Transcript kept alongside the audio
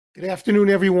Good afternoon,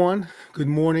 everyone. Good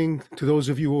morning to those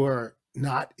of you who are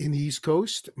not in the East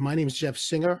Coast. My name is Jeff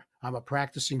Singer. I'm a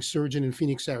practicing surgeon in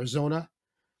Phoenix, Arizona,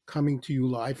 coming to you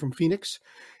live from Phoenix,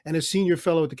 and a senior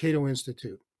fellow at the Cato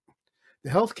Institute. The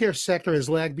healthcare sector has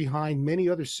lagged behind many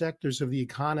other sectors of the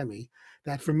economy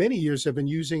that for many years have been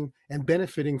using and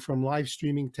benefiting from live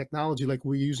streaming technology like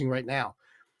we're using right now.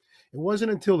 It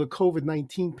wasn't until the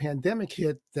COVID-19 pandemic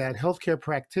hit that healthcare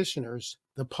practitioners,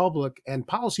 the public, and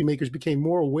policymakers became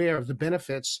more aware of the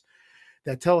benefits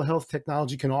that telehealth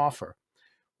technology can offer.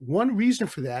 One reason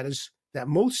for that is that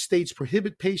most states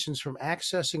prohibit patients from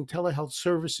accessing telehealth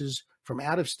services from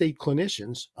out of state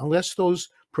clinicians unless those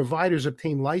providers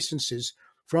obtain licenses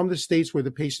from the states where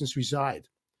the patients reside.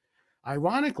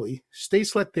 Ironically,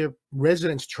 states let their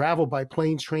residents travel by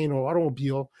plane, train, or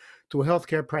automobile to a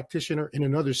healthcare practitioner in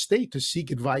another state to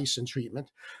seek advice and treatment,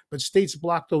 but states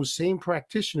block those same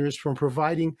practitioners from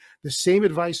providing the same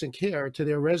advice and care to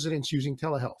their residents using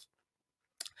telehealth.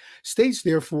 States,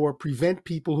 therefore, prevent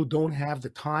people who don't have the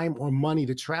time or money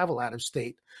to travel out of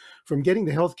state from getting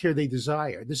the health care they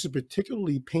desire. This is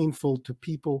particularly painful to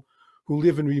people who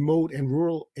live in remote and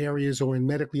rural areas or in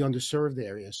medically underserved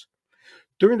areas.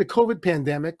 During the COVID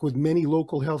pandemic, with many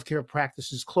local healthcare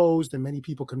practices closed and many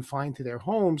people confined to their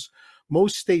homes,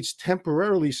 most states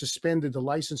temporarily suspended the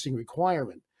licensing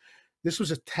requirement. This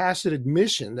was a tacit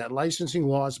admission that licensing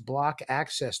laws block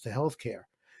access to healthcare.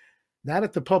 Now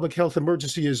that the public health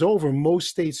emergency is over, most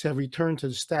states have returned to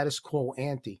the status quo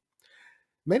ante.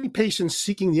 Many patients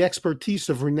seeking the expertise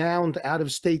of renowned out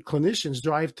of state clinicians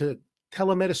drive to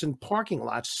telemedicine parking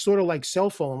lots, sort of like cell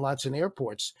phone lots in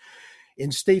airports, in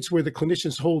states where the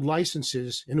clinicians hold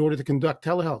licenses in order to conduct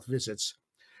telehealth visits.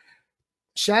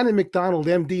 Shannon McDonald,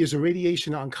 MD, is a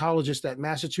radiation oncologist at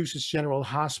Massachusetts General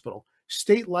Hospital.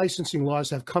 State licensing laws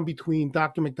have come between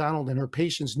Dr. McDonald and her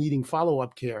patients needing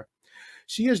follow-up care.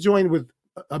 She has joined with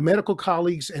medical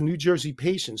colleagues and New Jersey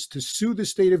patients to sue the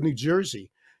state of New Jersey,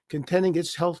 contending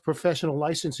its health professional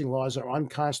licensing laws are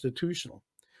unconstitutional.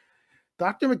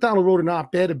 Dr. McDonald wrote an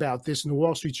op-ed about this in the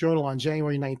Wall Street Journal on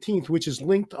January 19th, which is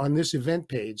linked on this event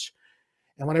page.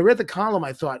 And when I read the column,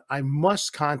 I thought I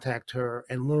must contact her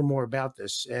and learn more about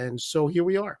this. And so here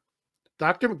we are.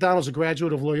 Dr. McDonald is a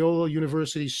graduate of Loyola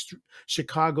University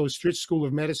Chicago Stritch School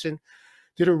of Medicine,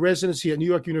 did her residency at New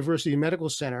York University Medical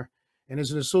Center, and is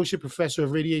an associate professor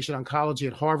of radiation oncology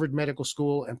at Harvard Medical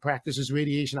School and practices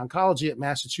radiation oncology at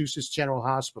Massachusetts General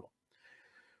Hospital.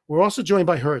 We're also joined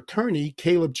by her attorney,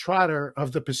 Caleb Trotter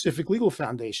of the Pacific Legal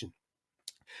Foundation.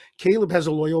 Caleb has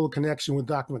a Loyola connection with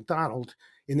Dr. McDonald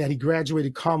in that he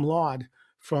graduated cum laude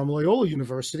from Loyola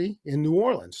University in New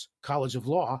Orleans College of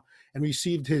Law and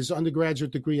received his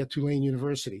undergraduate degree at Tulane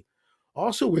University.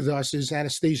 Also with us is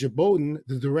Anastasia Bowden,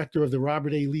 the director of the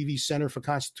Robert A. Levy Center for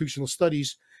Constitutional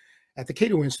Studies at the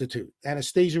Cato Institute.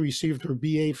 Anastasia received her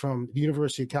BA from the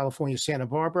University of California, Santa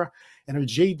Barbara, and her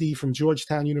JD from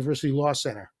Georgetown University Law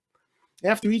Center.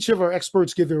 After each of our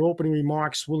experts give their opening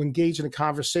remarks, we'll engage in a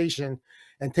conversation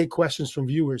and take questions from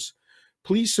viewers.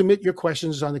 Please submit your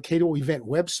questions on the Cato event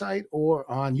website or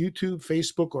on YouTube,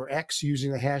 Facebook, or X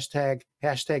using the hashtag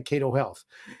Cato Health.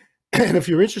 And if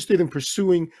you're interested in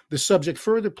pursuing the subject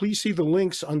further, please see the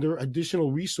links under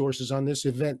additional resources on this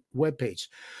event webpage.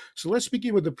 So let's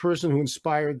begin with the person who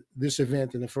inspired this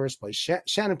event in the first place.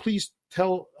 Shannon, please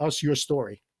tell us your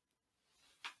story.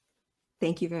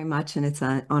 Thank you very much, and it's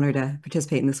an honor to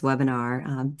participate in this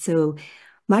webinar. So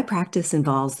my practice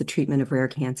involves the treatment of rare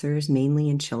cancers, mainly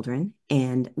in children,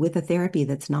 and with a therapy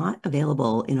that's not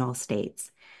available in all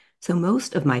states. So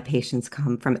most of my patients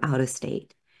come from out of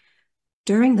state.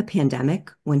 During the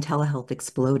pandemic, when telehealth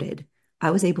exploded, I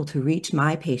was able to reach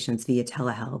my patients via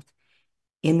telehealth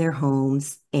in their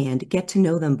homes and get to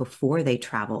know them before they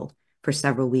traveled for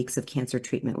several weeks of cancer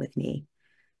treatment with me.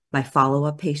 My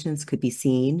follow-up patients could be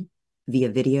seen via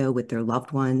video with their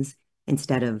loved ones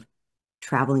instead of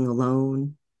traveling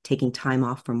alone, taking time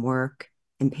off from work,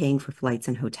 and paying for flights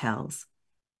and hotels.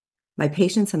 My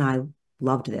patients and I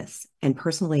loved this, and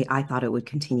personally, I thought it would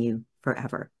continue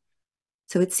forever.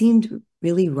 So it seemed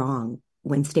really wrong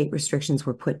when state restrictions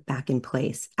were put back in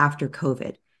place after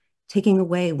COVID, taking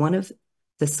away one of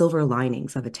the silver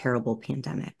linings of a terrible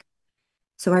pandemic.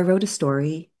 So I wrote a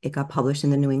story. It got published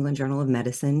in the New England Journal of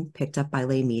Medicine, picked up by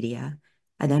lay media.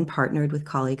 I then partnered with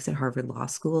colleagues at Harvard Law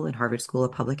School and Harvard School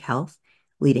of Public Health,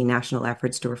 leading national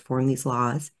efforts to reform these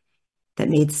laws that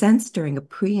made sense during a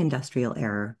pre-industrial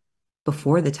era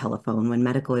before the telephone when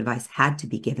medical advice had to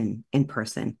be given in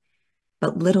person,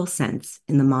 but little sense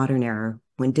in the modern era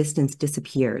when distance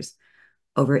disappears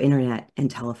over internet and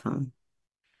telephone.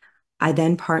 I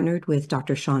then partnered with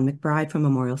Dr. Sean McBride from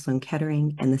Memorial Sloan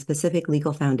Kettering and the Specific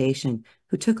Legal Foundation,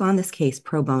 who took on this case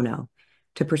pro bono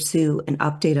to pursue an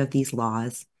update of these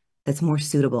laws that's more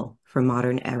suitable for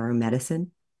modern era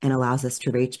medicine and allows us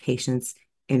to reach patients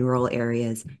in rural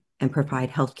areas and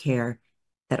provide health care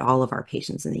that all of our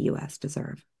patients in the U.S.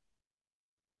 deserve.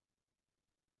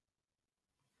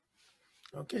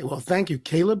 Okay, well, thank you.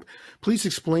 Caleb, please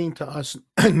explain to us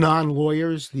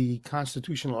non-lawyers the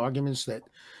constitutional arguments that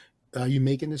you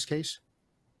make in this case.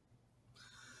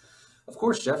 Of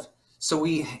course, Jeff. So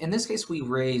in this case, we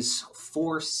raise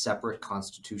four separate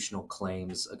constitutional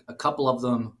claims. A couple of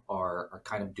them are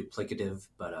kind of duplicative,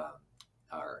 but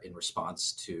are in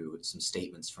response to some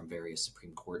statements from various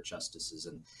Supreme Court justices.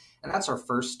 And that's our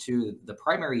first two. The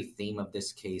primary theme of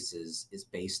this case is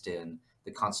based in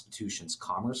the Constitution's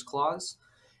Commerce Clause.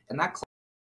 And that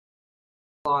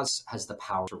clause has the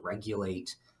power to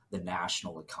regulate the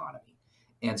national economy.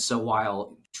 And so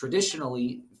while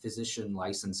traditionally physician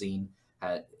licensing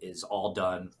is all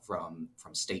done from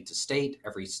state to state,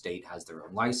 every state has their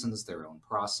own license, their own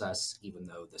process, even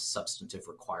though the substantive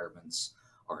requirements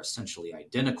are essentially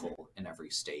identical in every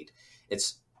state.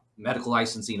 It's medical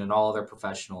licensing and all other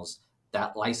professionals,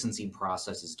 that licensing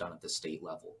process is done at the state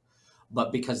level.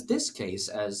 But because this case,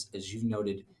 as you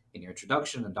noted in your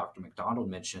introduction and Dr. McDonald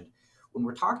mentioned, when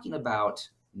we're talking about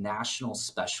national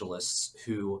specialists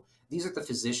these are the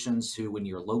physicians who, when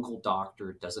your local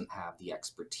doctor doesn't have the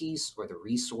expertise or the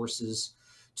resources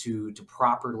to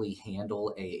properly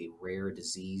handle a rare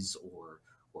disease or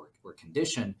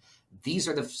condition, these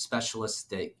are the specialists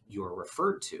that you're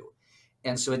referred to.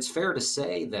 And so it's fair to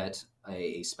say that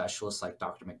a specialist like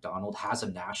Dr. McDonald has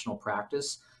a national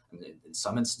practice. I mean, in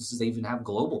some instances, they even have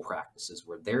global practices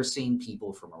where they're seeing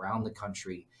people from around the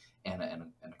country and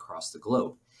across the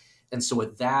globe. And so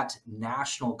with that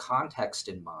national context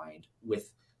in mind,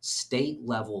 with state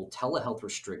level telehealth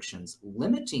restrictions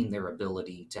limiting their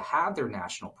ability to have their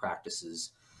national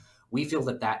practices, we feel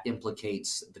that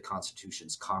implicates the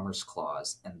Constitution's Commerce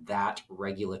Clause, and that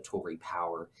regulatory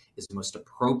power is most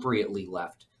appropriately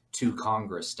left to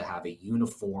Congress to have a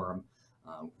uniform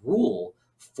rule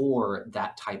for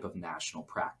that type of national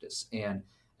practice. And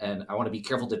I want to be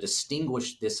careful to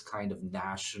distinguish this kind of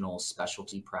national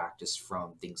specialty practice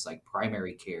from things like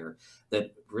primary care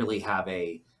that really have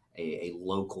a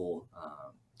local,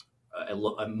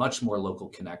 a much more local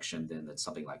connection than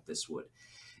something like this would.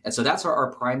 And so that's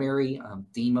our primary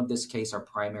theme of this case, our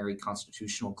primary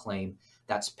constitutional claim.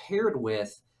 That's paired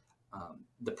with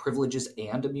the Privileges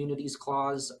and Immunities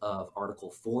Clause of Article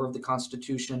 4 of the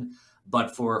Constitution.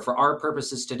 But for our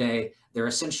purposes today, they're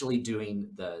essentially doing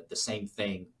the same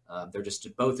thing. They're just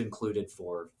both included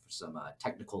for some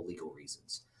technical legal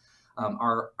reasons.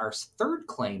 Our third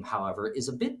claim, however, is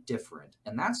a bit different,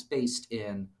 and that's based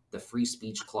in the Free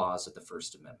Speech Clause of the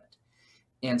First Amendment.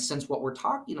 And since what we're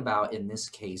talking about in this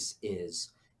case is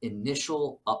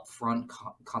initial upfront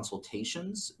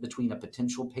consultations between a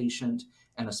potential patient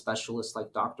and a specialist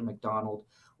like Dr. McDonald,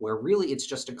 where really it's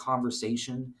just a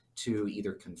conversation to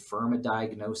either confirm a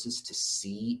diagnosis, to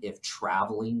see if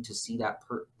traveling to see that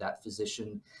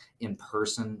physician in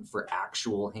person for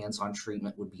actual hands-on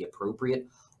treatment would be appropriate.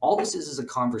 All this is a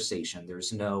conversation. There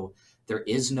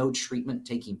is no treatment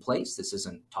taking place. This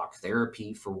isn't talk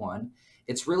therapy, for one.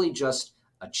 It's really just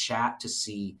a chat to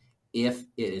see if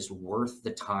it is worth the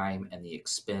time and the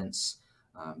expense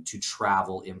to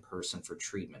travel in person for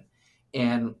treatment.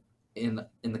 And in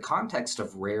the context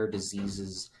of rare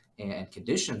diseases and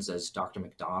conditions, as Dr.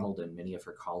 McDonald and many of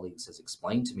her colleagues has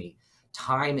explained to me,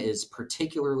 time is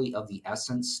particularly of the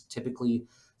essence. Typically,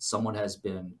 someone has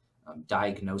been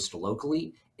diagnosed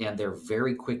locally, and they're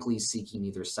very quickly seeking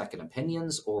either second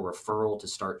opinions or referral to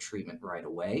start treatment right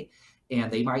away.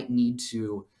 And they might need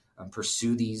to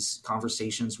pursue these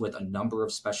conversations with a number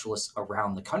of specialists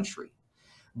around the country.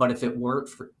 But if it weren't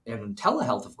and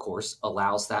telehealth, of course,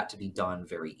 allows that to be done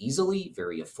very easily,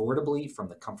 very affordably from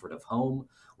the comfort of home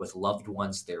with loved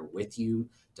ones there with you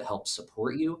to help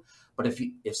support you. But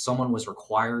if someone was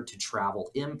required to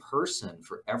travel in person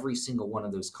for every single one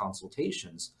of those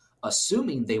consultations,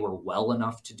 assuming they were well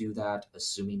enough to do that,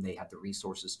 assuming they had the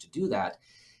resources to do that,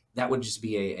 that would just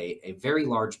be a very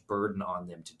large burden on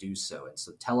them to do so. And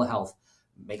so telehealth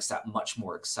makes that much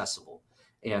more accessible.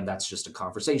 And that's just a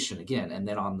conversation again. And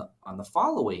then on the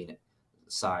following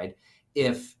side,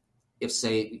 if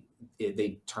say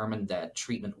they determined that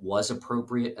treatment was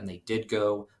appropriate and they did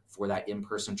go for that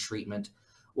in-person treatment,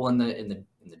 well, in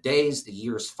the days, the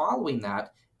years following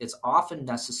that, it's often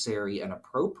necessary and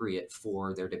appropriate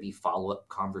for there to be follow-up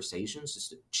conversations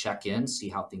just to check in, see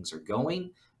how things are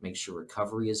going, make sure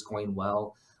recovery is going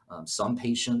well. Some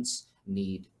patients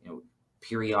need,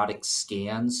 periodic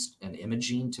scans and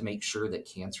imaging to make sure that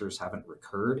cancers haven't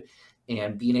recurred,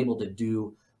 and being able to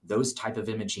do those type of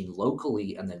imaging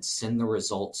locally and then send the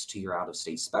results to your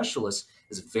out-of-state specialist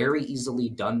is very easily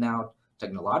done now,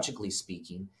 technologically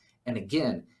speaking. And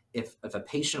again, if a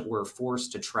patient were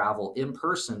forced to travel in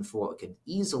person for what could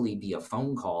easily be a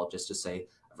phone call just to say,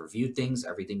 I've reviewed things,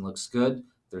 everything looks good,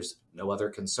 there's no other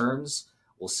concerns,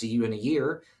 we'll see you in a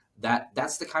year,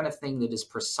 that's the kind of thing that is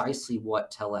precisely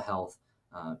what telehealth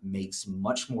makes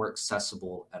much more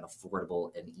accessible and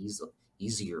affordable and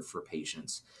easier for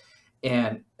patients.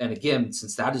 And again,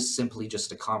 since that is simply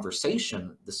just a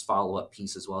conversation, this follow-up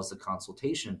piece as well as the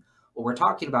consultation, what we're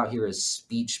talking about here is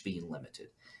speech being limited.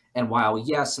 And while,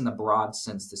 yes, in the broad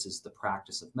sense, this is the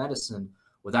practice of medicine,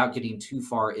 without getting too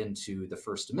far into the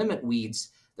First Amendment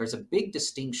weeds, there's a big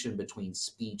distinction between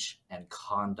speech and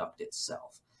conduct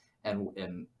itself. And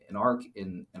in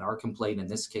our complaint, in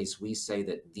this case, we say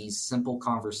that these simple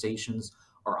conversations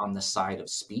are on the side of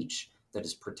speech that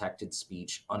is protected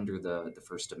speech under the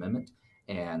First Amendment,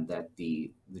 and that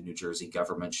the New Jersey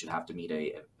government should have to meet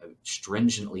a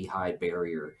stringently high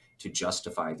barrier to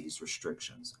justify these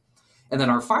restrictions. And then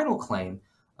our final claim,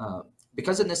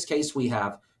 because in this case we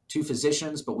have two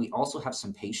physicians, but we also have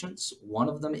some patients. One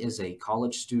of them is a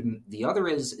college student. The other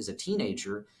is a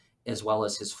teenager, as well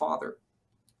as his father.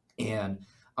 And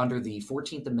under the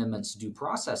 14th Amendment's due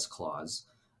process clause,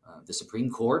 the Supreme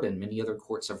Court and many other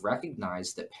courts have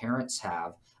recognized that parents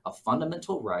have a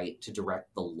fundamental right to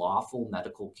direct the lawful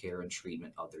medical care and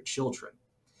treatment of their children.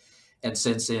 And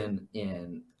since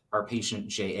in our patient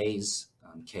J.A.'s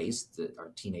case, that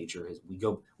our teenager,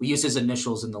 we use his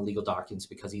initials in the legal documents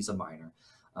because he's a minor.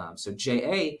 So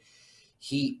J.A.,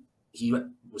 he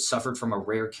suffered from a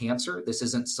rare cancer. This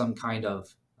isn't some kind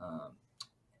of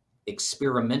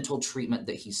experimental treatment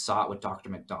that he sought with Dr.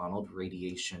 McDonald,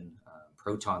 radiation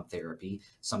proton therapy,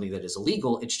 something that is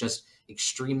illegal. It's just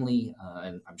extremely,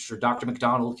 and I'm sure Dr.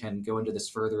 McDonald can go into this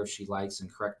further if she likes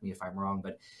and correct me if I'm wrong,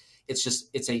 but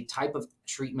it's a type of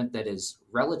treatment that is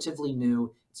relatively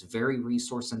new. It's very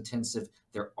resource intensive.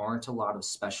 There aren't a lot of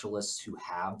specialists who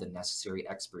have the necessary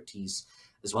expertise,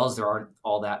 as well as there aren't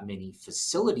all that many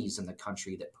facilities in the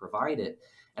country that provide it.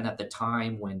 And at the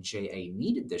time when J.A.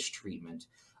 needed this treatment,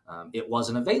 it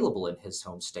wasn't available in his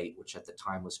home state, which at the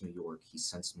time was New York. He's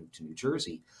since moved to New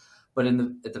Jersey. But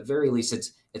at the very least,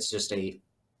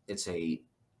 it's a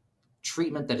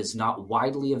treatment that is not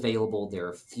widely available. There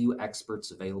are few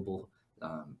experts available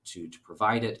to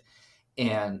provide it,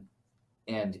 and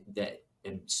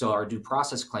so our due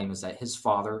process claim is that his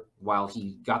father, while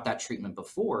he got that treatment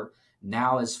before,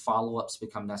 now as follow-ups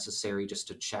become necessary just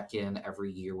to check in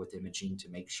every year with imaging to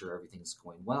make sure everything's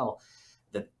going well,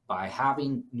 that by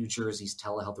having New Jersey's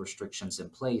telehealth restrictions in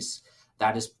place,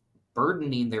 that is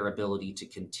burdening their ability to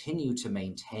continue to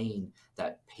maintain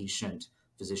that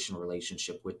patient-physician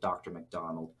relationship with Dr.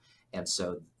 McDonald. And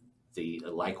so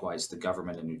likewise, the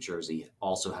government in New Jersey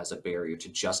also has a barrier to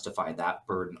justify that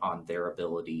burden on their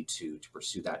ability to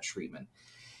pursue that treatment.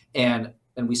 And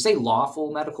we say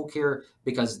lawful medical care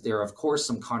because there are, of course,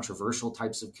 some controversial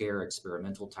types of care,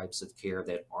 experimental types of care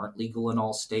that aren't legal in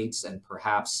all states, and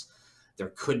perhaps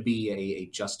there could be a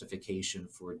justification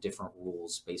for different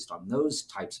rules based on those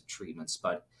types of treatments.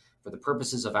 But for the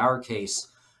purposes of our case,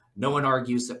 no one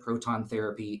argues that proton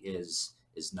therapy is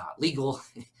not legal,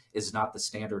 is not the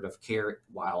standard of care,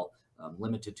 while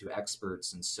limited to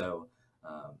experts. And so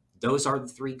those are the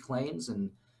three claims. And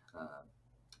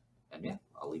yeah,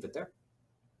 I'll leave it there.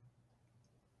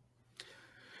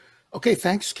 Okay,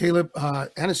 thanks, Caleb.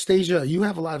 Anastasia, you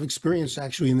have a lot of experience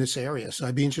actually in this area, so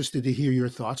I'd be interested to hear your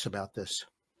thoughts about this.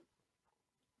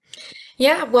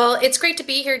 Yeah, well, it's great to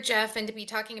be here, Jeff, and to be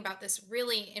talking about this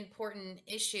really important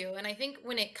issue. And I think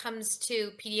when it comes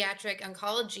to pediatric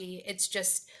oncology, it's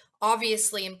just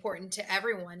obviously important to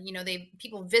everyone. You know,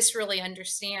 people viscerally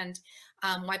understand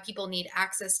why people need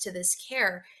access to this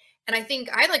care. And I think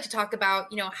I'd like to talk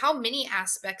about, how many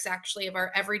aspects actually of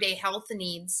our everyday health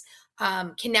needs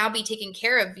can now be taken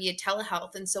care of via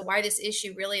telehealth. And so why this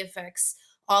issue really affects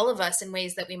all of us in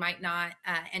ways that we might not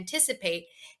anticipate,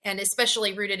 and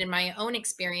especially rooted in my own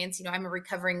experience. I'm a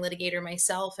recovering litigator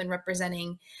myself and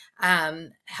representing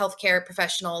healthcare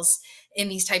professionals in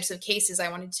these types of cases.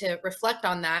 I wanted to reflect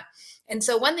on that. And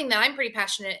so one thing that I'm pretty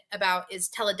passionate about is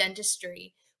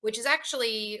teledentistry, which is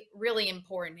actually really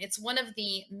important. It's one of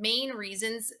the main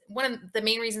reasons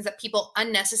that people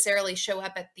unnecessarily show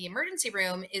up at the emergency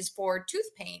room is for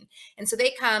tooth pain. And so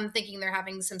they come thinking they're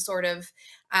having some sort of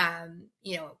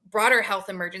broader health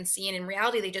emergency. And in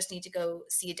reality, they just need to go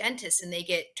see a dentist and they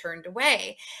get turned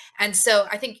away. And so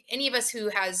I think any of us who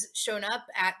has shown up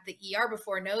at the ER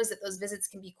before knows that those visits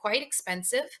can be quite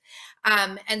expensive.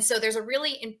 And so there's a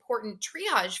really important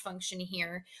triage function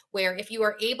here where if you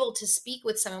are able to speak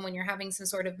with someone when you're having some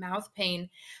sort of mouth pain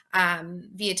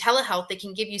via telehealth, they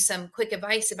can give you some quick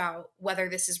advice about whether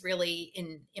this is really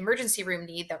an emergency room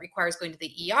need that requires going to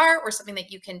the ER or something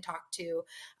that you can talk to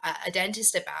a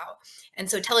dentist about. And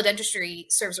so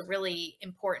teledentistry serves a really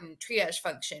important triage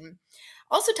function.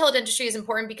 Also, teledentistry is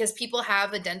important because people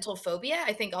have a dental phobia.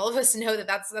 I think all of us know that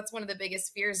that's one of the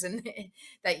biggest fears and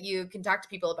that you can talk to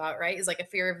people about, right? Is like a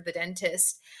fear of the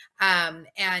dentist.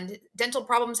 And dental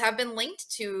problems have been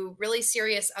linked to really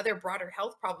serious other broader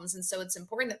health problems. And so it's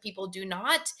important that people do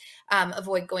not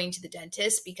avoid going to the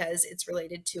dentist because it's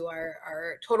related to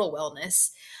our total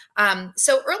wellness.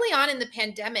 So early on in the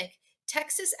pandemic,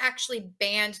 Texas actually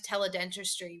banned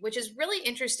teledentistry, which is really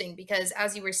interesting because,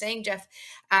 as you were saying, Jeff,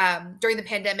 during the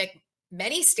pandemic,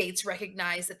 many states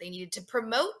recognized that they needed to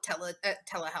promote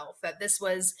telehealth, that this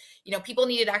was, people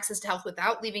needed access to health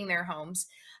without leaving their homes.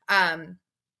 And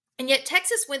yet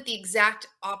Texas went the exact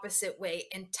opposite way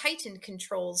and tightened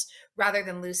controls rather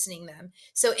than loosening them.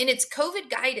 So in its COVID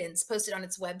guidance posted on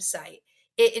its website,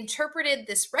 it interpreted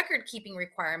this record keeping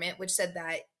requirement, which said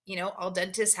that, all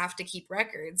dentists have to keep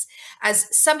records, as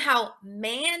somehow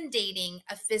mandating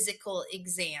a physical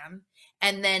exam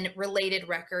and then related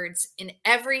records in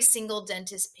every single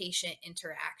dentist patient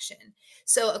interaction.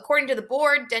 So according to the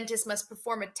board, dentists must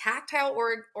perform a tactile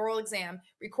oral exam,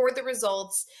 record the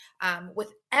results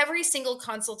with every single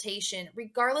consultation,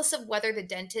 regardless of whether the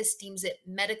dentist deems it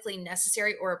medically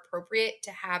necessary or appropriate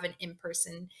to have an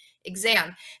in-person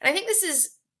exam. And I think this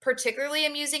is particularly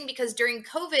amusing because during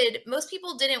COVID, most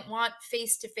people didn't want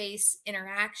face-to-face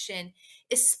interaction,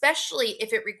 especially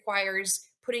if it requires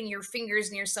putting your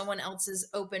fingers near someone else's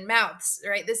open mouths,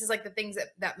 right? This is like the things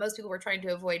that most people were trying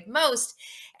to avoid most.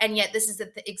 And yet this is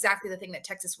exactly the thing that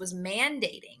Texas was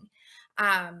mandating.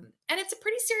 And it's a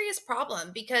pretty serious problem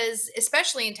because,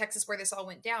 especially in Texas where this all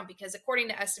went down, because according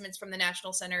to estimates from the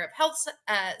National Center of Health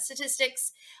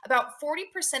Statistics, about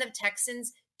 40% of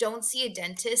Texans don't see a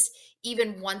dentist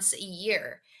even once a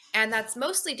year. And that's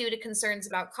mostly due to concerns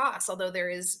about costs, although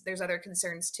there's other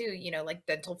concerns too, like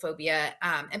dental phobia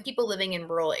and people living in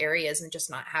rural areas and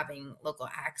just not having local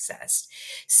access.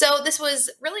 So this was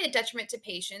really a detriment to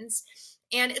patients.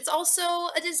 And it's also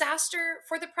a disaster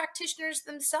for the practitioners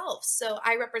themselves. So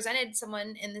I represented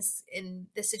someone in this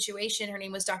situation. Her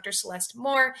name was Dr. Celeste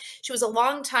Moore. She was a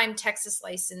longtime Texas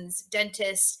licensed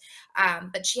dentist,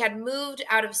 but she had moved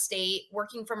out of state,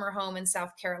 working from her home in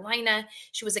South Carolina.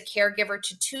 She was a caregiver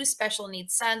to 2 special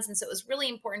needs sons, and so it was really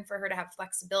important for her to have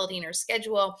flexibility in her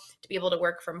schedule to be able to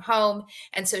work from home.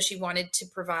 And so she wanted to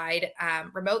provide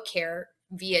remote care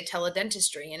via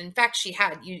teledentistry. And in fact, she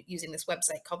had using this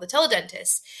website called the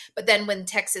Teledentist. But then when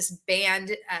Texas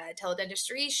banned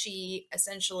teledentistry, she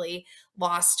essentially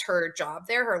lost her job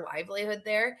there, her livelihood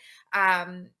there.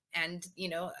 And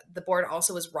the board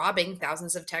also was robbing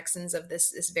thousands of Texans of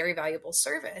this very valuable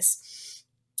service.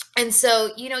 And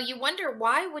so, you wonder,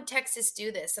 why would Texas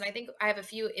do this? And I think I have a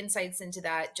few insights into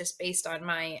that just based on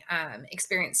my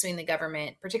experience suing the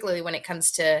government, particularly when it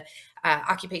comes to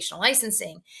occupational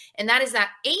licensing. And that is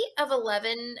that 8 of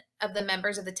 11 of the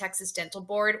members of the Texas Dental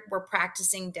Board were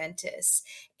practicing dentists.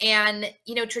 And,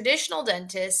 traditional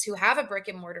dentists who have a brick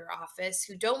and mortar office,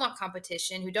 who don't want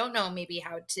competition, who don't know maybe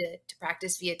how to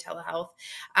practice via telehealth,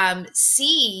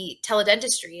 see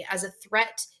teledentistry as a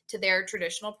threat to their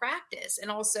traditional practice.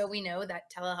 And also we know that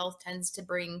telehealth tends to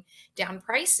bring down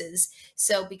prices.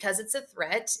 So because it's a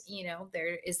threat,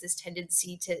 there is this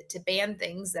tendency to ban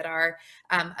things that are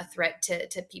a threat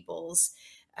to people's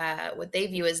what they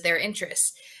view as their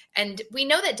interests. And we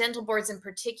know that dental boards in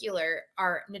particular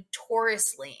are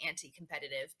notoriously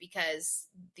anti-competitive because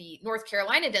the North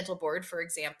Carolina Dental Board, for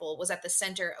example, was at the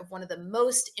center of one of the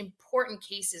most important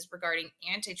cases regarding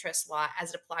antitrust law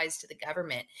as it applies to the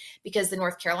government, because the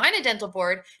North Carolina Dental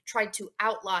Board tried to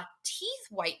outlaw teeth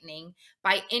whitening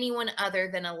by anyone other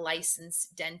than a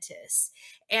licensed dentist.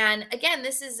 And again,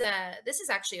 this is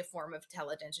actually a form of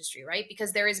teledentistry, right?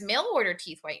 Because there is mail order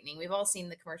teeth whitening. We've all seen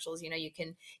the commercials. You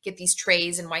can get these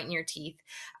trays and whiten your teeth.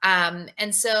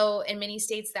 And so in many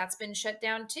states that's been shut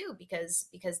down too, because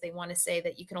they want to say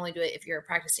that you can only do it if you're a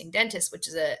practicing dentist, which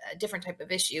is a different type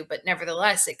of issue. But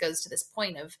nevertheless, it goes to this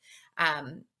point of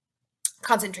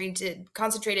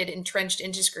concentrated entrenched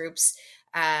interest groups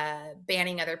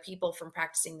banning other people from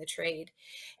practicing the trade.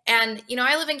 And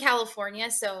I live in California,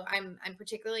 so I'm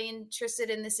particularly interested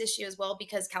in this issue as well,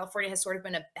 because California has sort of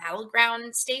been a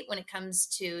battleground state when it comes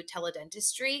to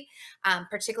teledentistry,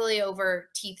 particularly over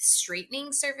teeth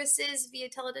straightening services via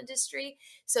teledentistry.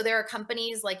 So there are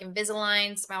companies like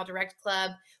Invisalign, Smile Direct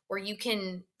Club, where you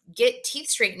can get teeth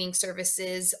straightening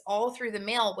services all through the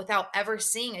mail without ever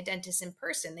seeing a dentist in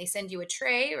person. They send you a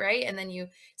tray, right? And then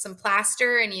some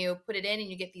plaster, and you put it in, and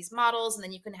you get these models, and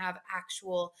then you can have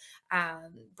actual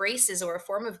braces, or a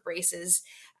form of braces,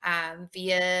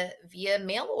 via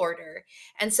mail order.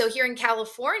 And so here in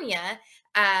California,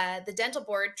 the dental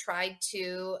board tried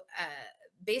to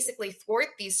basically thwart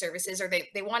these services, or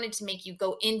they wanted to make you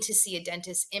go in to see a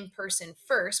dentist in person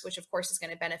first, which of course is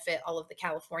going to benefit all of the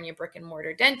California brick and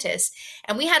mortar dentists.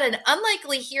 And we had an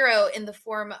unlikely hero in the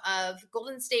form of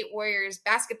Golden State Warriors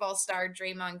basketball star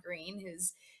Draymond Green,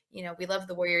 who's, we love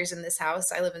the Warriors in this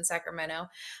house. I live in Sacramento.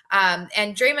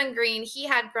 And Draymond Green, he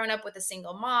had grown up with a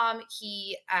single mom.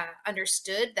 He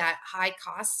understood that high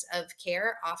costs of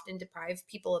care often deprive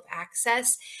people of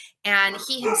access. And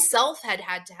he himself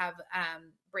had to have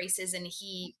braces, and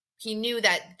he knew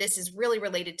that this is really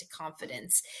related to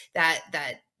confidence, that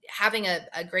having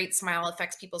a great smile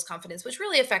affects people's confidence, which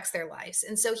really affects their lives.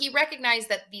 And so he recognized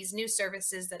that these new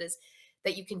services,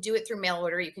 that you can do it through mail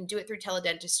order, you can do it through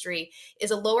teledentistry,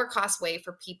 is a lower cost way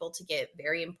for people to get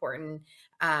very important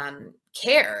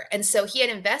care. And so he had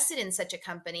invested in such a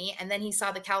company, and then he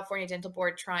saw the California Dental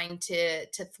Board trying to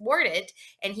thwart it,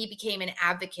 and he became an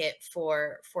advocate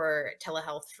for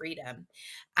telehealth freedom,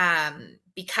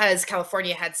 because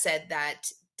California had said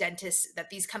that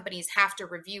these companies have to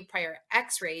review prior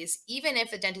x-rays, even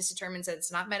if a dentist determines that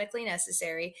it's not medically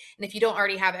necessary. And if you don't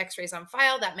already have x-rays on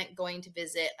file, that meant going to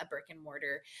visit a brick and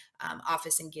mortar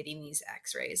office and getting these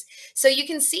x-rays. So you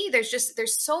can see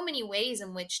there's so many ways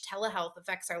in which telehealth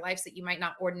affects our lives that you might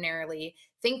not ordinarily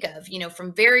think of,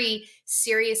 from very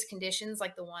serious conditions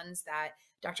like the ones that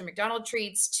Dr. McDonald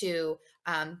treats, to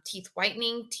teeth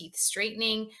whitening, teeth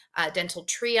straightening, dental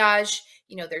triage.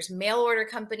 There's mail order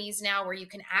companies now where you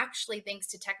can actually, thanks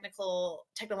to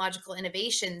technological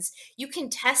innovations, you can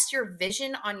test your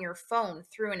vision on your phone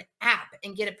through an app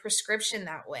and get a prescription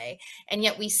that way. And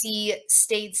yet we see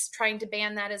states trying to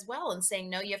ban that as well, and saying,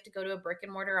 no, you have to go to a brick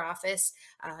and mortar office,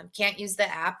 can't use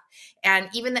the app. And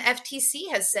even the FTC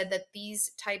has said that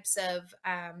these types of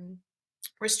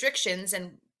restrictions,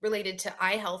 and related to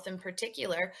eye health in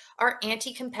particular, are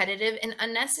anti-competitive and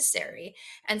unnecessary.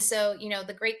 And so,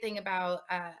 the great thing about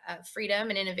freedom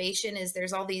and innovation is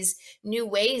there's all these new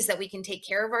ways that we can take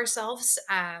care of ourselves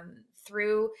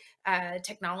through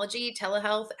technology,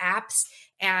 telehealth, apps,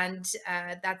 and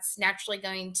that's naturally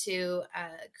going to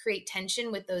create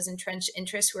tension with those entrenched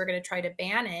interests who are going to try to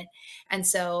ban it. And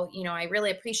so, I really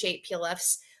appreciate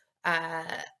PLF's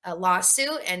a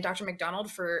lawsuit, and Dr.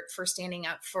 McDonald for standing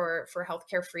up for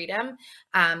healthcare freedom,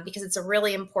 because it's a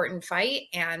really important fight,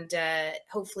 and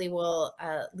hopefully will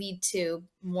lead to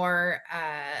more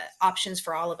options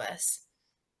for all of us.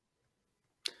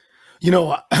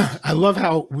 I love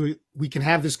how we can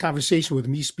have this conversation with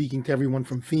me speaking to everyone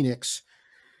from Phoenix,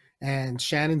 and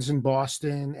Shannon's in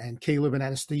Boston, and Caleb and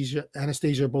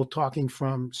Anastasia are both talking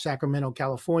from Sacramento,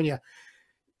 California.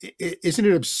 Isn't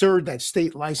it absurd that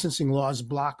state licensing laws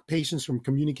block patients from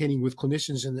communicating with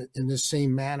clinicians in this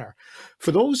same manner?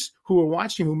 For those who are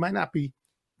watching who might not be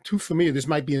too familiar, this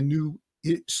might be a new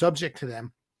subject to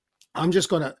them. I'm just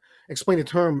going to explain a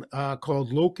term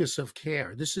called locus of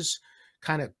care. This is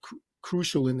kind of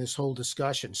crucial in this whole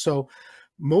discussion. So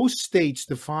most states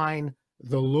define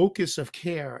the locus of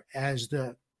care as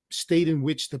the state in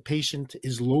which the patient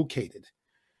is located,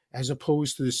 as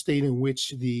opposed to the state in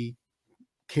which the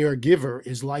caregiver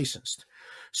is licensed.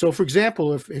 So, for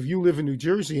example, if you live in New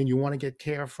Jersey and you want to get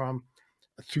care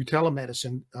through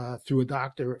telemedicine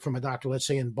from a doctor, let's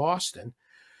say in Boston,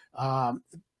 the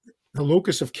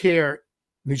locus of care,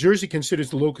 New Jersey considers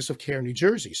the locus of care New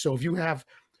Jersey. So if you have,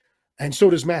 and so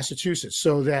does Massachusetts,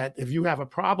 so that if you have a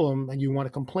problem and you want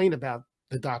to complain about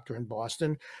the doctor in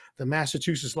Boston, the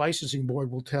Massachusetts licensing board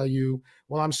will tell you,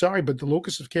 well, I'm sorry, but the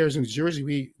locus of care is in New Jersey.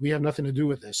 We have nothing to do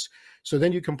with this. So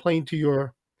then you complain to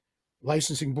your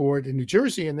licensing board in New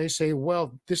Jersey, and they say,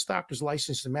 well, this doctor's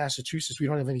licensed in Massachusetts. We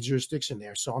don't have any jurisdiction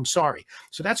there, so I'm sorry.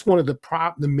 So that's one of the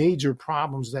major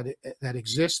problems that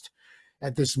exist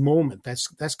at this moment.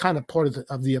 That's kind of part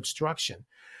of the obstruction.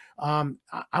 I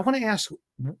want to ask,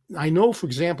 I know, for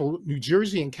example, New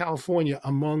Jersey and California,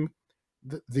 among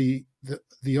the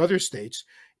other states,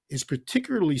 is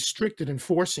particularly strict at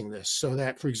enforcing this, so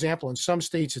that, for example, in some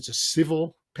states it's a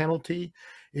civil penalty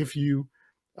if you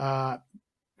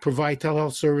provide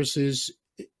telehealth services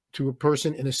to a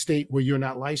person in a state where you're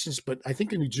not licensed. But I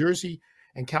think in New Jersey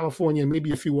and California and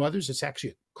maybe a few others, it's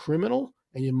actually criminal,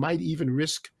 and you might even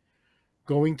risk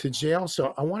going to jail.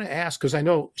 So I want to ask, because I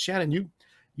know, Shannon,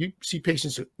 you see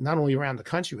patients not only around the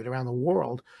country, but around the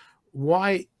world.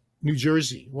 Why New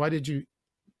Jersey? Why did you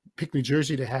pick New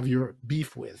Jersey to have your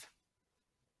beef with?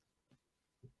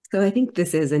 So I think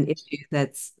this is an issue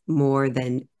that's more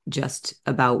than just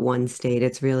about one state.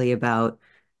 It's really about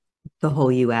the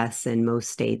whole US and most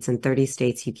states. In 30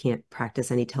 states, you can't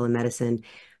practice any telemedicine.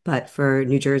 But for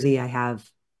New Jersey, I have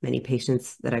many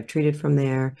patients that I've treated from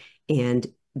there, and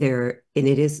it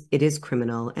is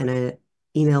criminal. And an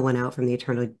email went out from the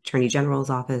Attorney General's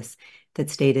office that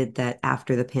stated that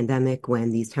after the pandemic,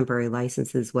 when these temporary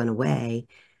licenses went away,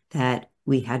 that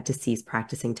we had to cease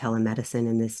practicing telemedicine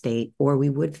in this state, or we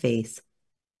would face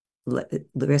the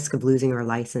risk of losing our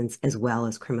license as well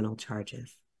as criminal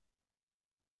charges.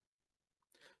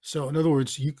 So in other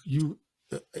words,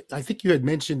 I think you had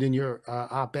mentioned in your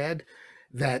op-ed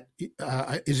that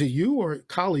is it you or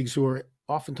colleagues who are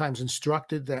oftentimes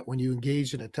instructed that when you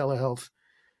engage in a telehealth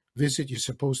visit, you're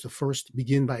supposed to first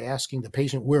begin by asking the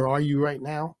patient, where are you right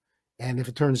now? And if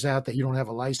it turns out that you don't have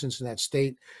a license in that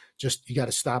state, just you got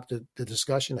to stop the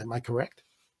discussion. Am I correct,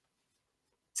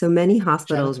 So many Shannon?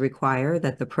 hospitals require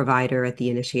that the provider at the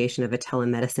initiation of a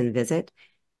telemedicine visit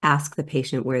ask the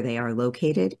patient where they are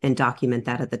located and document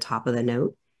that at the top of the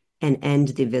note, and end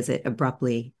the visit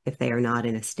abruptly if they are not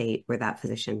in a state where that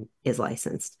physician is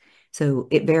licensed. So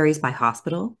it varies by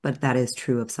hospital, but that is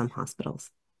true of some hospitals.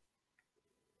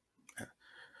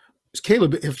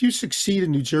 Caleb, if you succeed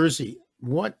in New Jersey,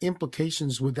 what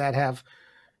implications would that have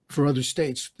for other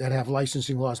states that have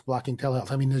licensing laws blocking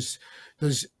telehealth? I mean,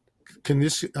 does can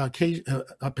this case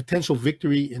a potential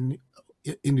victory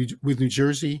with New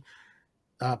Jersey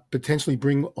potentially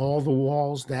bring all the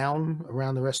walls down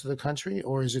around the rest of the country,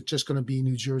 or is it just going to be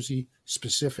New Jersey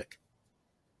specific?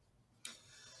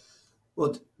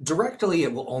 Well, directly,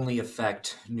 it will only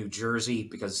affect New Jersey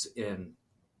because in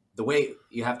the way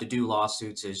you have to do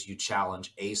lawsuits is you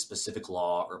challenge a specific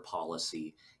law or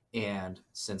policy. And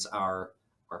since our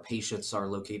patients are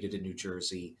located in New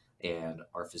Jersey and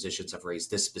our physicians have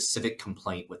raised this specific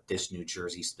complaint with this New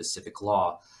Jersey specific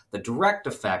law, the direct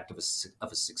effect of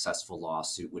a successful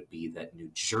lawsuit would be that New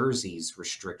Jersey's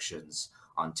restrictions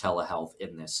on telehealth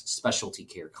in this specialty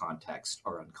care context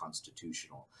are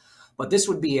unconstitutional. But this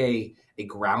would be a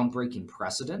groundbreaking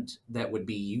precedent that would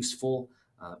be useful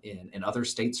in other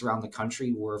states around the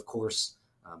country. We're, of course,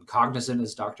 cognizant,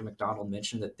 as Dr. McDonald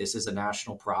mentioned, that this is a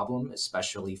national problem,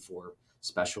 especially for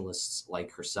specialists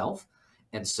like herself.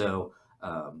 And so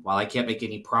while I can't make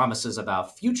any promises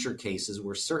about future cases,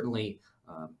 we're certainly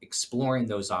exploring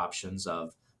those options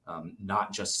of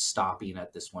not just stopping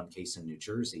at this one case in New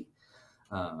Jersey.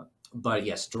 But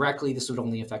yes, directly, this would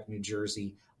only affect New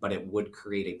Jersey, but it would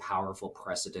create a powerful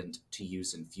precedent to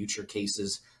use in future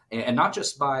cases, and not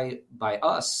just by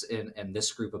us and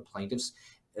this group of plaintiffs.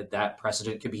 That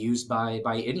precedent could be used by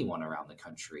anyone around the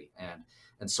country.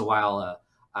 And so while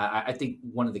I think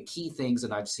one of the key things,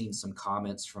 and I've seen some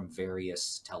comments from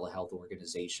various telehealth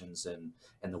organizations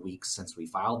in the weeks since we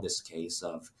filed this case,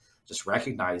 of just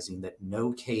recognizing that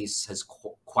no case has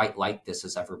quite like this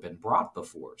has ever been brought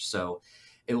before. So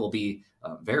it will be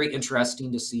very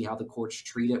interesting to see how the courts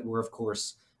treat it. We're, of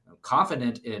course,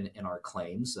 confident in our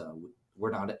claims.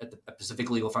 We're not at the Pacific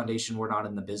Legal Foundation. We're not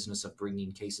in the business of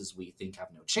bringing cases we think have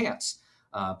no chance.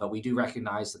 But we do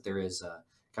recognize that there is a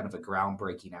kind of a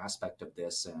groundbreaking aspect of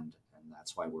this. And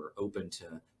that's why we're open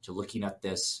to looking at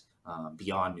this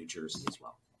beyond New Jersey as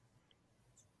well.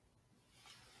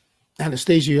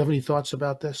 Anastasia, you have any thoughts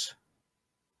about this?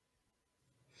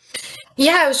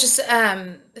 Yeah, I was just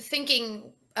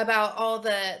thinking about all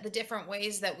the different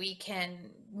ways that we can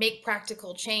make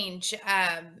practical change.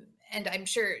 And I'm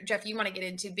sure, Jeff, you want to get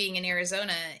into being in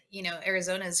Arizona. You know,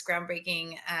 Arizona's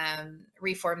groundbreaking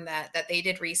reform that they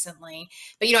did recently.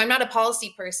 But, you know, I'm not a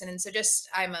policy person. And so just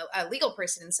I'm a legal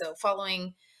person. And so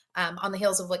following on the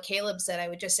heels of what Caleb said, I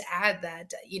would just add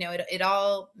that, you know, it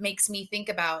all makes me think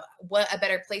about what a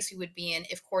better place we would be in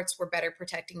if courts were better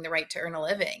protecting the right to earn a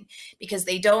living, because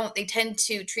they tend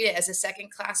to treat it as a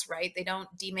second class right. They don't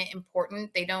deem it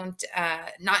important. They don't,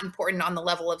 not important on the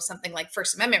level of something like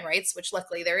First Amendment rights, which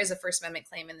luckily there is a First Amendment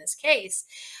claim in this case.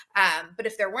 But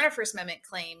if there weren't a First Amendment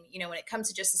claim, you know, when it comes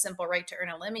to just a simple right to earn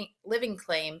a living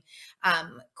claim,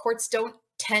 courts don't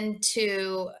tend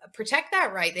to protect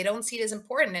that right. They don't see it as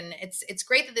important. And it's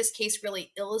great that this case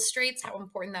really illustrates how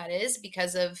important that is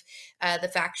because of the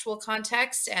factual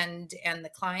context and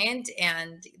the client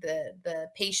and the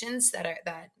patients that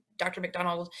Dr.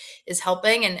 McDonald is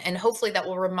helping, and hopefully that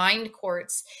will remind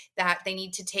courts that they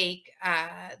need to take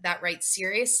that right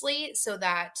seriously, so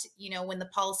that when the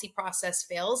policy process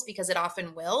fails, because it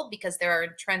often will, because there are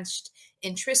entrenched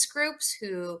interest groups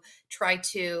who try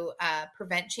to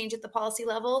prevent change at the policy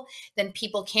level, then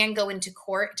people can go into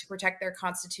court to protect their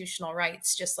constitutional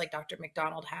rights, just like Dr.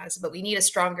 McDonald has. But we need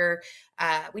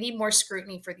we need more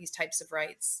scrutiny for these types of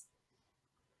rights.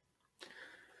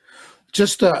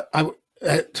 Just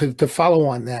to follow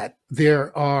on that,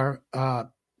 there are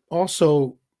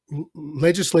also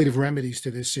legislative remedies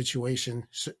to this situation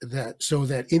so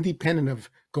that independent of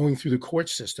going through the court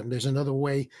system, there's another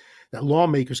way that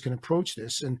lawmakers can approach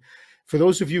this. And for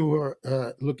those of you who are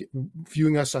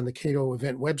viewing us on the Cato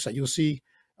event website, you'll see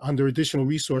under additional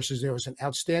resources, there was an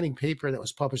outstanding paper that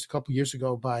was published a couple of years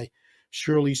ago by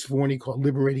Shirley Svorny called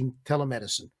Liberating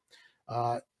Telemedicine.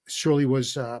 Shirley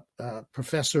was a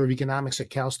professor of economics at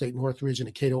Cal State Northridge and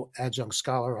a Cato adjunct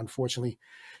scholar. Unfortunately,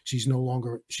 she's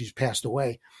passed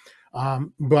away.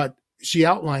 But she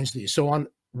outlines these. So on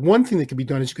one thing that could be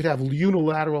done is you could have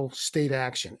unilateral state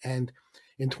action. And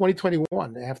in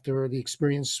 2021, after the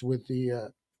experience with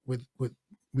with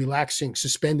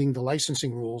suspending the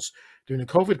licensing rules during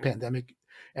the COVID pandemic,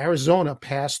 Arizona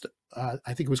passed,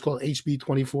 I think it was called HB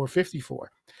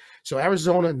 2454. So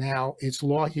Arizona now, it's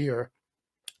law here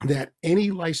that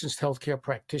any licensed healthcare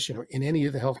practitioner in any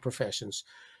of the health professions,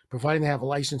 providing they have a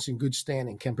license in good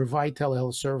standing, can provide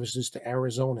telehealth services to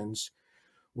Arizonans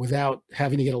without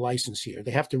having to get a license here.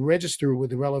 They have to register with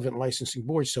the relevant licensing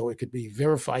board so it could be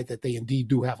verified that they indeed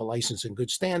do have a license in good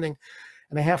standing.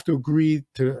 And they have to agree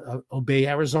to obey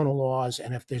Arizona laws.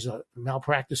 And if there's a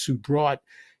malpractice suit brought,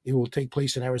 it will take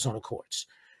place in Arizona courts.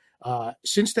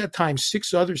 Since that time,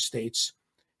 6 other states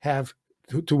have,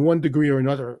 to one degree or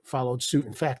another, followed suit.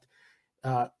 In fact,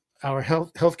 our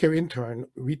healthcare intern,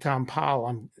 Ritam Pal,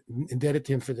 I'm indebted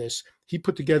to him for this. He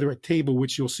put together a table,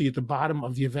 which you'll see at the bottom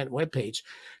of the event webpage,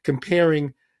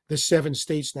 comparing the 7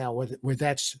 states now where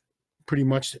that's pretty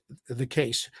much the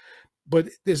case. But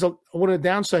one of the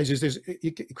downsides is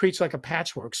it creates like a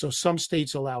patchwork. So some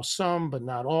states allow some, but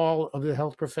not all of the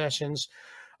health professions.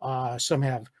 Some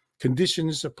have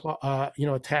conditions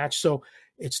attached. So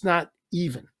it's not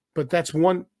even. But that's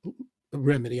one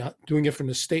remedy, doing it from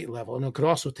the state level. And it could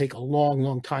also take a long,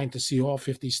 long time to see all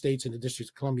 50 states and the District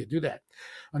of Columbia do that.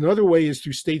 Another way is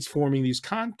through states forming these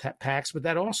contact pacts, but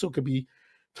that also could be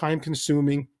time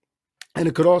consuming. And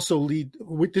it could also lead,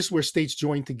 with this where states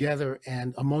join together,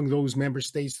 and among those member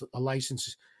states, a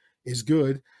license is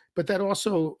good. But that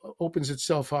also opens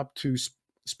itself up to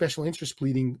special interest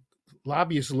pleading.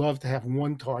 Lobbyists love to have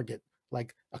one target,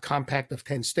 like a compact of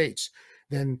 10 states,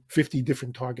 than 50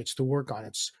 different targets to work on.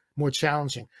 It's more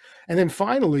challenging. And then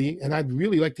finally, and I'd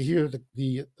really like to hear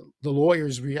the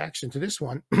lawyer's reaction to this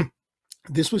one.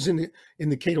 This was in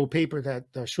the Cato paper that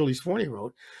Shirley Svorny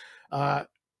wrote.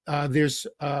 There's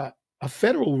a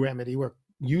federal remedy where,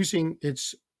 using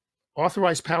its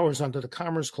authorized powers under the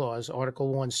Commerce Clause,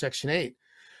 Article 1, Section 8,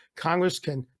 Congress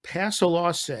can pass a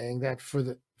law saying that for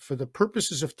the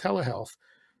purposes of telehealth,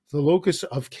 the locus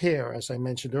of care, as I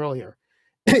mentioned earlier,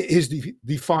 is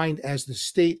defined as the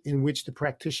state in which the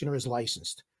practitioner is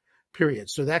licensed, period.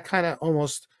 So that kind of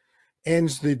almost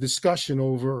ends the discussion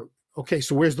over, okay,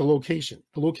 so where's the location?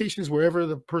 The location is wherever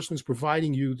the person who's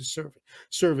providing you the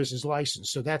service is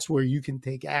licensed. So that's where you can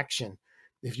take action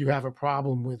if you have a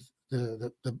problem with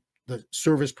the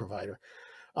service provider.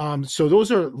 So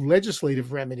those are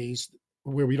legislative remedies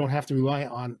where we don't have to rely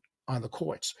on the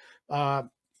courts.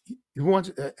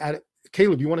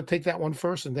 Caleb, you want to take that one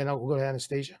first, and then I'll go to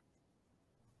Anastasia?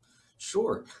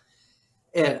 Sure.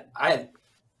 And I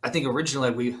think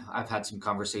originally I've had some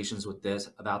conversations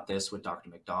about this with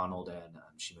Dr. McDonald, and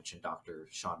she mentioned Dr.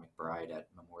 Sean McBride at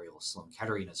Memorial Sloan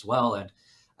Kettering as well. And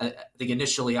I think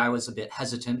initially I was a bit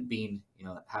hesitant,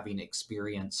 having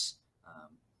experience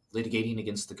litigating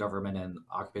against the government and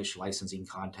occupational licensing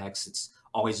context. It's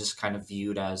always just kind of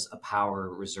viewed as a power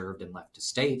reserved and left to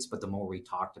states. But the more we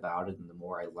talked about it and the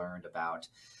more I learned about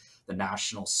the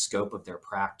national scope of their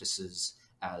practices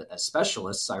as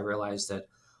specialists, I realized that,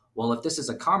 well, if this is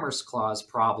a Commerce Clause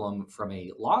problem from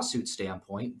a lawsuit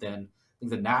standpoint, then I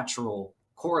think the natural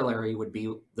corollary would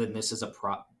be then this is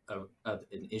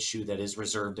an issue that is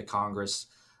reserved to Congress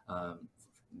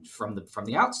from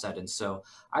the outset. And so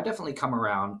I definitely come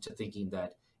around to thinking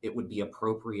that it would be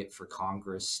appropriate for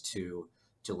Congress to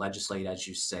legislate, as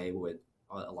you say, with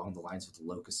along the lines of the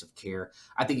locus of care.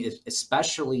 I think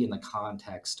especially in the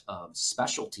context of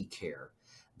specialty care,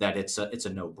 that it's a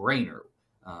no-brainer.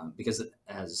 Because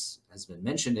as has been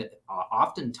mentioned,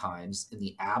 oftentimes in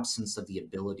the absence of the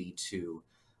ability to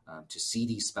see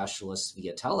these specialists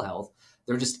via telehealth,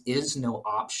 there just is no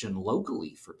option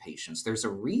locally for patients. There's a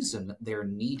reason they're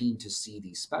needing to see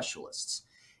these specialists,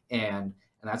 and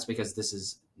that's because this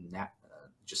is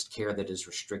just care that is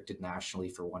restricted nationally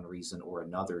for one reason or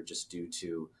another, just due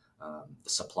to the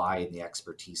supply and the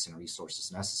expertise and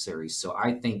resources necessary. So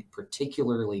I think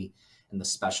particularly in the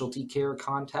specialty care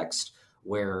context,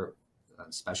 where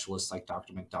specialists like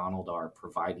Dr. McDonald are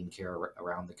providing care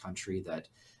around the country, that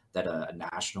a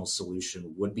national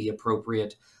solution would be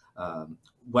appropriate.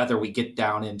 Whether we get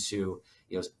down into,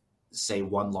 say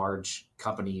one large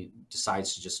company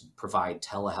decides to just provide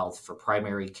telehealth for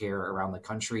primary care around the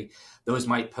country, those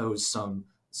might pose some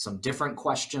different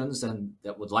questions, and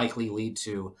that would likely lead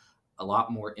to a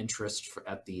lot more interest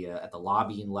at the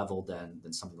lobbying level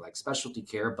than something like specialty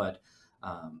care. But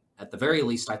at the very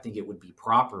least, I think it would be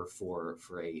proper for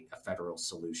a federal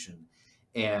solution.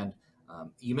 And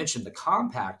you mentioned the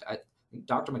compact.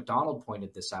 Dr. McDonald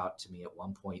pointed this out to me at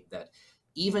one point, that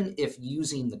even if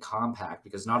using the compact,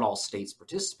 because not all states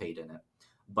participate in it,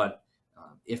 but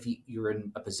if you're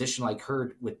in a position like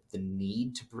her with the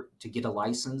need to get a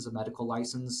license, a medical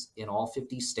license in all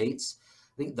 50 states,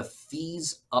 I think the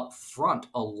fees up front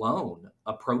alone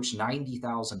approach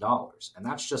 $90,000, and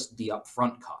that's just the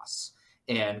upfront costs.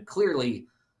 And clearly,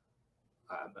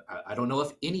 I don't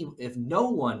know if no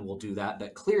one will do that,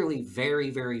 but clearly very,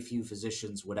 very few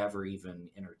physicians would ever even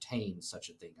entertain such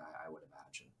a thing, I would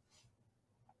imagine.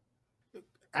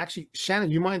 Actually,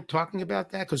 Shannon, you mind talking about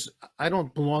that? Because I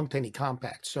don't belong to any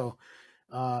compact, so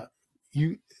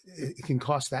it can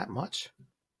cost that much.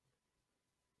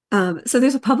 So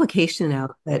there's a publication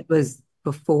out that was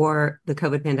before the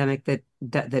COVID pandemic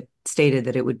that stated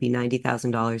that it would be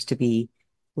 $90,000 to be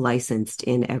licensed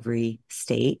in every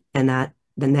state, and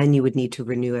then you would need to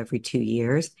renew every 2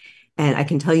 years. And I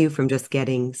can tell you from just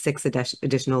getting 6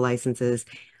 additional licenses,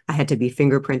 I had to be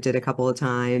fingerprinted a couple of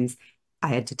times. I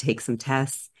had to take some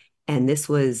tests, and this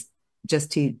was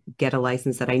just to get a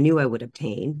license that I knew I would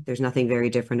obtain. There's nothing very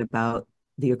different about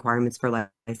the requirements for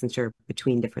licensure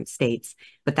between different states,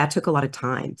 but that took a lot of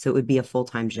time. So it would be a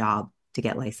full-time job to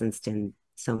get licensed in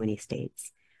so many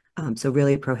states. So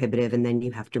really prohibitive, and then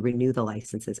you have to renew the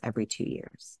licenses every 2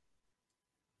 years.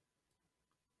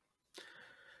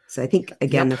 So I think,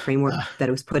 again, the framework that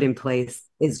was put in place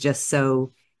is just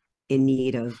so in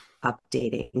need of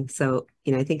updating. So,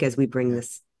 I think as we bring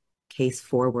this case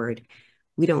forward,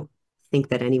 we don't think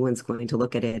that anyone's going to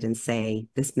look at it and say,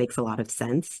 this makes a lot of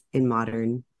sense in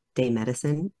modern day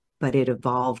medicine, but it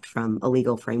evolved from a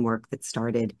legal framework that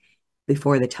started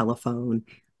before the telephone,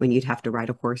 when you'd have to ride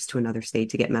a horse to another state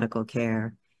to get medical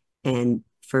care. And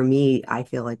for me, I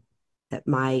feel like that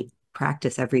my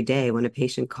practice every day, when a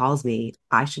patient calls me,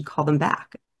 I should call them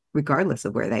back, regardless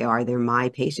of where they are. They're my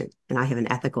patient, and I have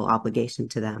an ethical obligation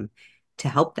to them to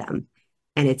help them.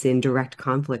 And it's in direct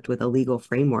conflict with a legal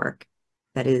framework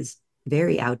that is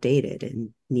very outdated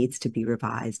and needs to be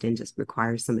revised and just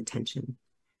requires some attention.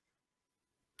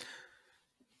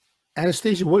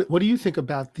 Anastasia, what do you think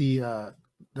about the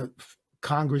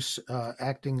Congress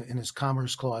acting in its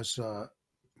Commerce Clause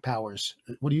powers?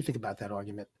 What do you think about that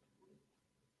argument?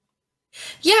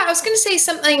 Yeah, I was going to say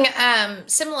something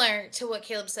similar to what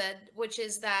Caleb said, which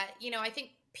is that, I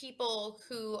think people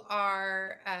who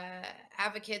are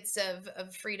advocates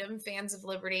of freedom, fans of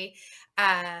liberty,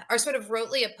 are sort of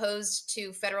rotely opposed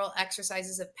to federal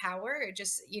exercises of power. It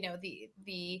just,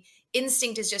 the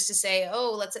instinct is just to say,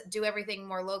 oh, let's do everything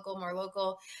more local, more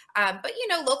local. But,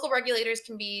 local regulators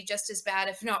can be just as bad,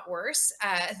 if not worse,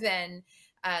 than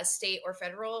state or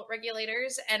federal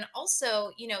regulators. And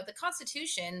also, the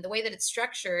Constitution, the way that it's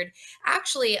structured,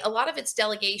 actually, a lot of its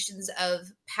delegations of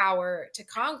power to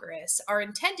Congress are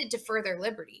intended to further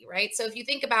liberty, right? So if you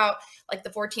think about like the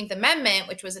 14th Amendment,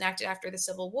 which was enacted after the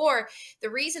Civil War, the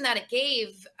reason that it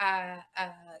gave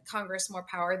Congress more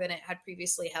power than it had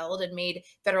previously held and made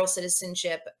federal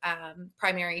citizenship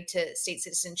primary to state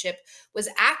citizenship was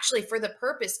actually for the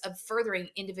purpose of furthering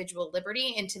individual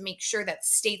liberty and to make sure that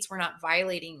states were not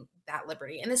violating that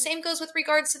liberty. And the same goes with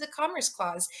regards to the Commerce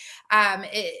Clause.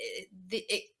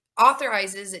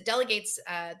 it delegates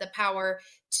the power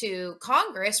to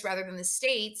Congress rather than the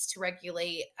states to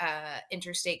regulate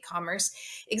interstate commerce,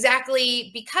 exactly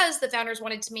because the founders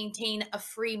wanted to maintain a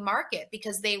free market,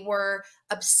 because they were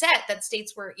upset that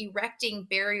states were erecting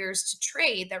barriers to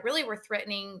trade that really were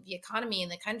threatening the economy in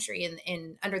the country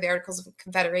in under the Articles of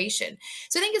Confederation.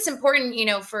 So I think it's important,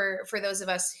 for those of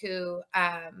us who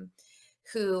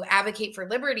advocate for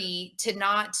liberty to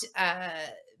not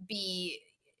be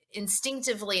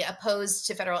instinctively opposed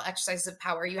to federal exercises of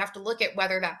power. You have to look at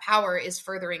whether that power is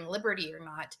furthering liberty or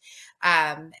not.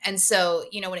 And so,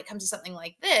 when it comes to something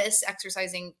like this,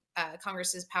 exercising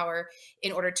Congress's power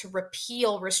in order to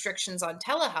repeal restrictions on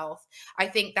telehealth, I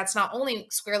think that's not only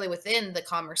squarely within the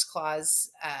Commerce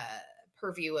Clause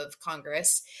purview of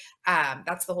Congress.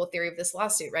 That's the whole theory of this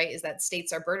lawsuit, right? Is that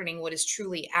states are burdening what is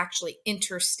truly actually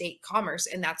interstate commerce,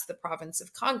 and that's the province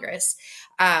of Congress.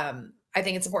 I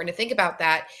think it's important to think about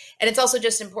that. And it's also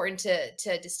just important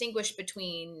to distinguish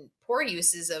between poor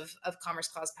uses of Commerce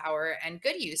Clause power and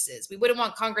good uses. We wouldn't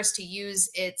want Congress to use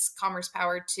its commerce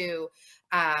power to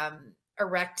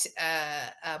erect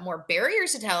more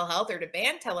barriers to telehealth or to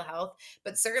ban telehealth,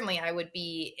 but certainly I would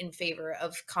be in favor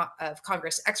of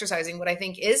Congress exercising what I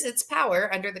think is its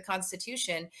power under the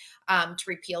Constitution to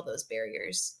repeal those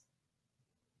barriers.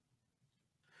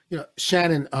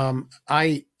 Shannon,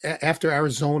 after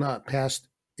Arizona passed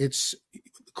its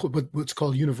what's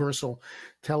called universal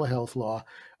telehealth law,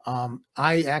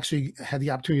 I actually had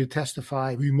the opportunity to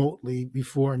testify remotely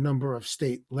before a number of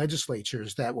state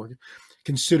legislatures that were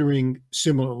considering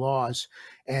similar laws.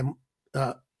 And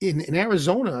in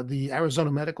Arizona, the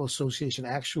Arizona Medical Association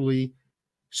actually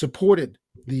supported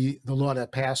the law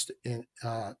that passed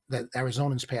that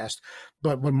Arizonans passed.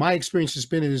 But what my experience has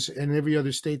been is, in every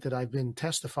other state that I've been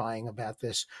testifying about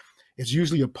this, it's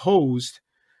usually opposed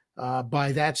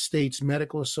by that state's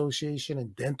medical association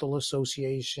and dental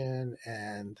association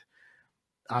and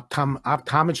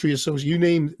optometry association. You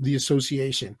name the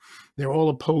association, they're all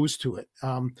opposed to it.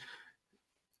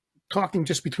 Talking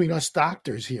just between us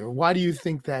doctors here, why do you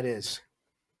think that is?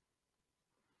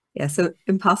 Yeah, so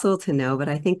impossible to know, but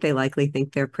I think they likely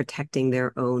think they're protecting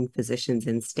their own physicians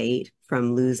in state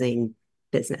from losing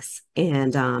business.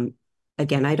 And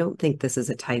again, I don't think this is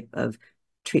a type of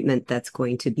treatment that's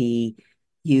going to be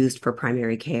used for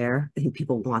primary care. I think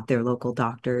people want their local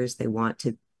doctors. They want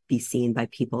to be seen by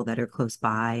people that are close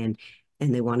by, and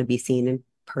they want to be seen in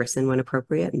person when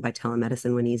appropriate and by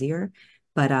telemedicine when easier.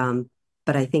 But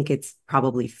I think it's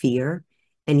probably fear.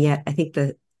 And yet I think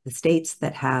the states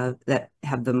that have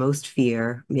the most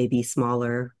fear, maybe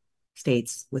smaller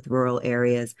states with rural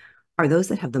areas, are those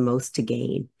that have the most to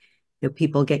gain.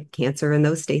 People get cancer in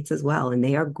those states as well, and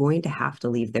they are going to have to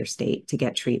leave their state to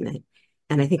get treatment.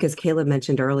 And I think, as Caleb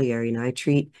mentioned earlier, I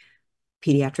treat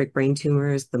pediatric brain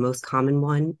tumors, the most common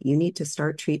one. You need to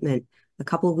start treatment a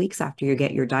couple of weeks after you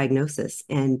get your diagnosis.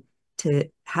 And to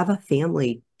have a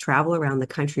family travel around the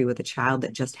country with a child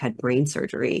that just had brain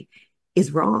surgery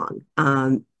is wrong.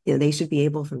 They should be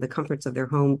able, from the comfort of their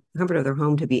home,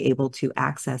 to be able to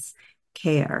access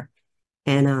care.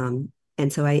 And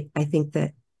so I think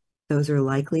that those are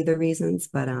likely the reasons,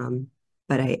 but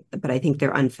I think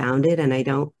they're unfounded, and I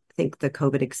don't think the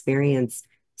COVID experience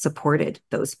supported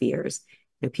those fears.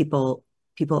 People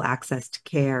accessed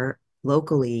care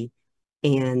locally,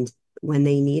 and when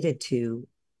they needed to,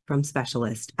 from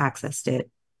specialists, accessed it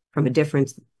from a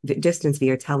different distance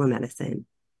via telemedicine.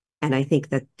 And I think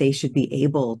that they should be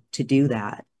able to do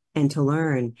that and to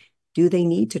learn, do they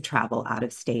need to travel out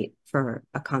of state for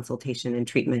a consultation and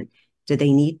treatment? Do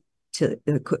they need to,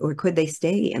 or could they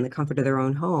stay in the comfort of their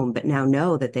own home, but now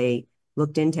know that they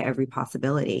looked into every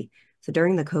possibility? So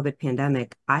during the COVID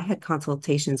pandemic, I had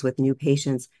consultations with new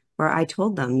patients where I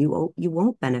told them, you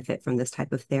won't benefit from this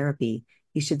type of therapy.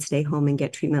 You should stay home and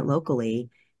get treatment locally.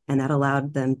 And that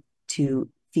allowed them to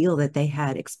feel that they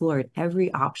had explored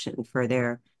every option for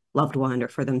their loved one or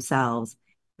for themselves,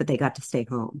 but they got to stay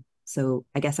home. So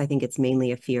I guess I think it's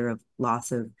mainly a fear of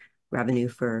loss of revenue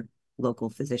for local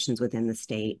physicians within the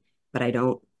state, but I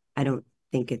don't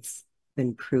think it's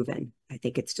been proven. I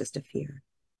think it's just a fear.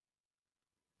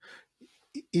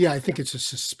 Yeah, I think it's a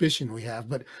suspicion we have,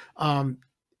 but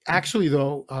actually,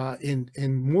 though,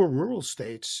 in more rural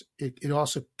states, it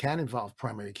also can involve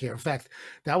primary care. In fact,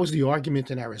 that was the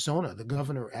argument in Arizona. The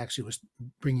governor actually was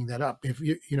bringing that up. If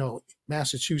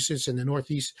Massachusetts and the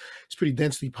Northeast is pretty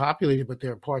densely populated, but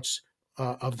there are parts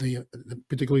of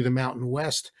particularly the Mountain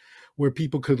West, where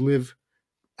people could live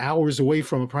hours away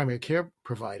from a primary care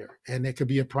provider, and there could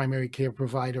be a primary care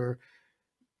provider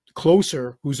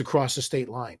closer who's across the state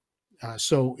line.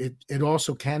 So it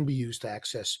also can be used to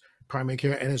access primary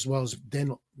care, and as well as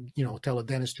dental,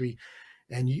 teledentistry,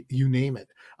 and you name it.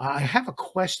 I have a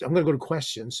question. I'm going to go to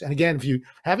questions. And again, if you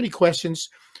have any questions,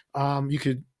 you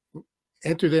could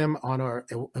enter them on our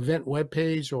event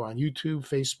webpage or on YouTube,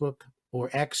 Facebook, or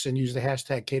X, and use the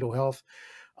hashtag CatoHealth.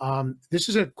 This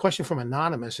is a question from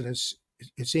Anonymous, and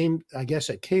it's aimed, I guess,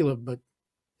 at Caleb, but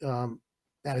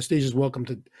Anastasia is welcome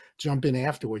to jump in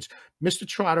afterwards. Mr.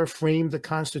 Trotter framed the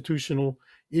constitutional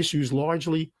issues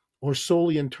largely or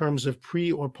solely in terms of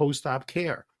pre or post-op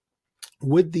care.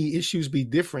 Would the issues be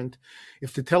different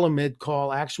if the telemed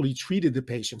call actually treated the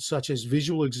patient, such as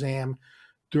visual exam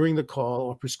during the call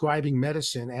or prescribing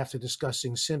medicine after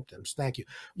discussing symptoms? Thank you.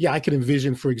 Yeah, I could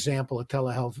envision, for example, a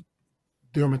telehealth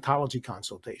dermatology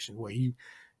consultation where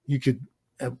you could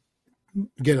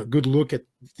get a good look at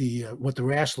the what the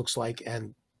rash looks like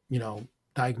and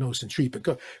diagnose and treat.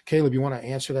 But Caleb, you want to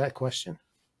answer that question?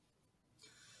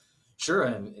 Sure,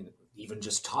 and even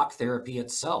just talk therapy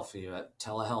itself,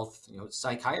 telehealth,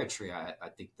 psychiatry. I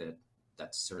think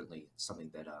that's certainly something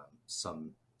that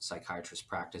some psychiatrists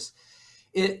practice.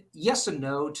 Yes and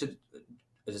no. It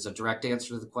is a direct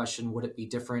answer to the question: would it be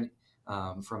different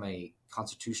from a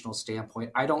constitutional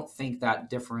standpoint? I don't think that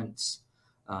difference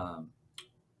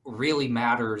really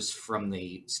matters from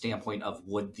the standpoint of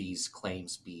would these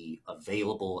claims be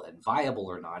available and viable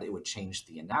or not. It would change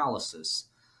the analysis.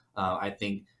 I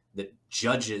think that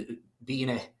judges, being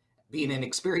an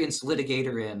experienced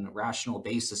litigator in rational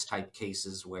basis type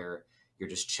cases where you're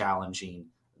just challenging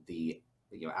the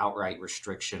outright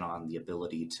restriction on the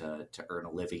ability to earn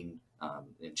a living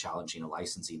and challenging a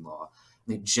licensing law, I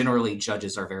think generally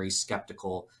judges are very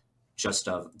skeptical just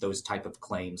of those type of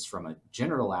claims from a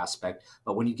general aspect.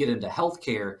 But when you get into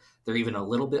healthcare, they're even a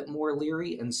little bit more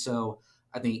leery. And so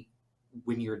I think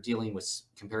when you're dealing with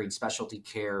comparing specialty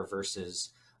care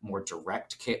versus more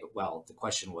direct care, well, the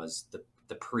question was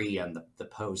the pre and the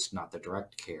post, not the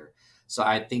direct care. So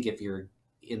I think if you're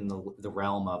in the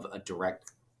realm of a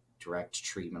direct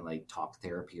treatment like talk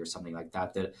therapy or something like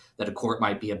that a court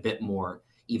might be a bit more,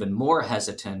 even more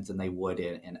hesitant than they would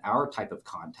in our type of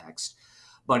context.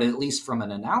 But at least from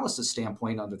an analysis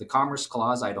standpoint, under the Commerce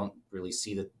Clause, I don't really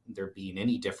see that there being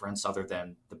any difference other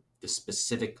than the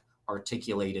specific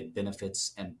articulated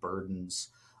benefits and burdens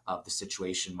of the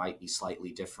situation might be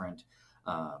slightly different.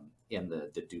 In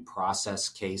the due process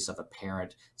case of a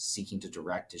parent seeking to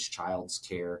direct his child's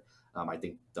care, I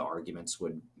think the arguments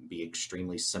would be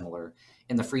extremely similar.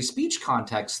 In the free speech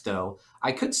context, though,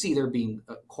 I could see there being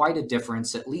quite a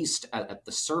difference, at least at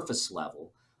the surface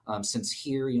level. Since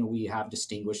here, we have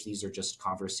distinguished these are just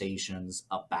conversations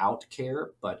about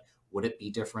care, but would it be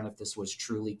different if this was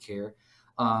truly care?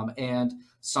 And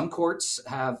some courts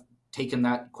have taken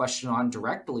that question on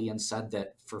directly and said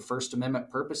that for First Amendment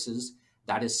purposes,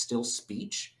 that is still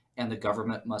speech and the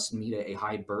government must meet a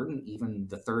high burden. Even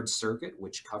the Third Circuit,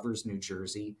 which covers New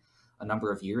Jersey, a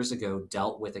number of years ago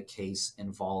dealt with a case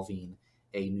involving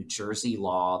a New Jersey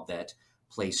law that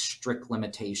placed strict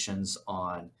limitations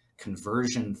on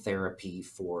conversion therapy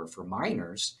for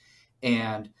minors.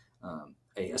 And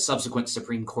a subsequent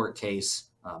Supreme Court case,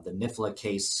 the NIFLA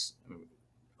case,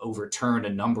 overturned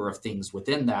a number of things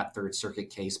within that Third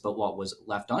Circuit case. But what was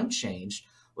left unchanged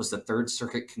was the Third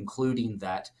Circuit concluding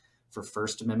that for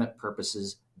First Amendment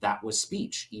purposes, that was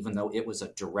speech, even though it was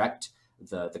a direct,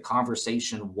 the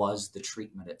conversation was the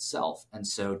treatment itself. And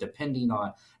so depending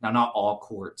on, now not all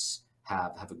courts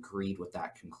have agreed with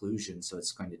that conclusion. So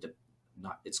it's going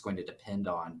to depend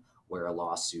on where a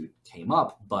lawsuit came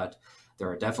up, but there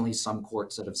are definitely some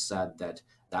courts that have said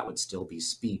that would still be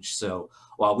speech. So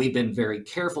while we've been very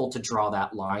careful to draw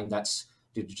that line, that's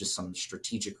due to just some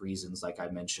strategic reasons, like I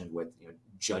mentioned, with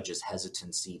judges'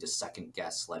 hesitancy to second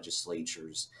guess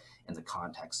legislatures in the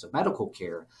context of medical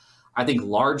care. I think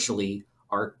largely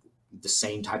the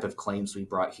same type of claims we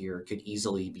brought here could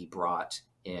easily be brought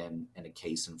in a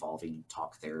case involving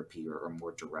talk therapy or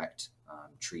more direct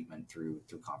treatment through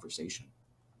conversation.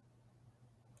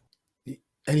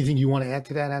 Anything you want to add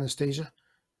to that, Anastasia,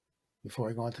 before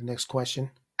I go on to the next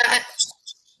question?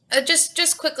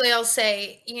 Just quickly, I'll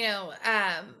say,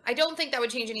 I don't think that would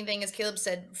change anything, as Caleb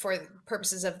said, for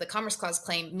purposes of the Commerce Clause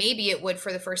claim. Maybe it would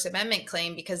for the First Amendment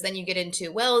claim, because then you get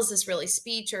into, well, is this really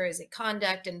speech or is it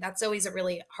conduct? And that's always a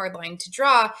really hard line to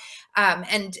draw.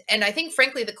 And I think,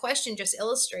 frankly, the question just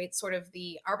illustrates sort of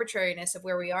the arbitrariness of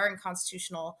where we are in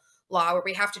constitutional law, where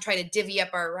we have to try to divvy up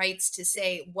our rights to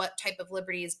say what type of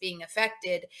liberty is being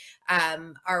affected.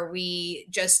 Are we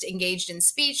just engaged in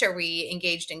speech? Are we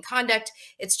engaged in conduct?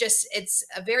 It's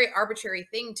a very arbitrary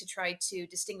thing to try to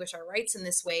distinguish our rights in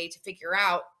this way to figure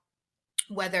out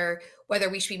whether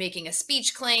we should be making a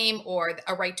speech claim or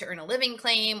a right to earn a living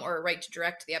claim or a right to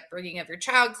direct the upbringing of your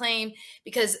child claim,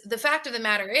 because the fact of the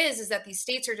matter is that these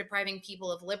states are depriving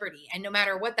people of liberty, and no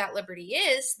matter what that liberty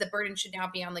is, the burden should now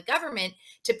be on the government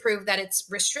to prove that its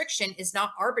restriction is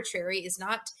not arbitrary, is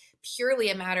not purely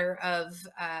a matter of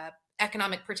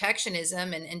economic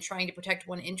protectionism and trying to protect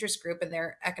one interest group and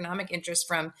their economic interest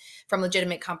from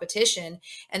legitimate competition,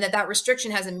 and that restriction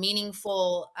has a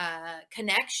meaningful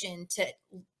connection to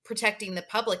protecting the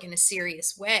public in a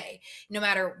serious way. No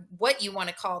matter what you want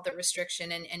to call the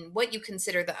restriction and what you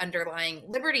consider the underlying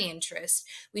liberty interest,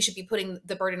 we should be putting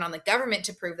the burden on the government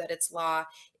to prove that its law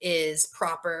is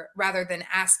proper, rather than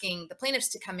asking the plaintiffs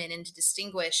to come in and to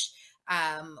distinguish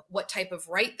what type of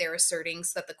right they're asserting,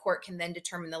 so that the court can then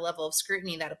determine the level of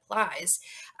scrutiny that applies.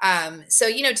 So,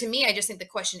 to me, I just think the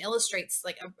question illustrates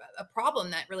like a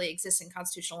problem that really exists in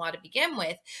constitutional law to begin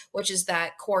with, which is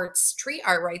that courts treat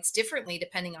our rights differently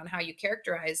depending on how you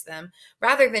characterize them,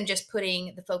 rather than just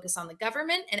putting the focus on the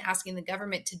government and asking the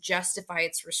government to justify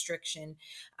its restriction,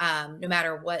 no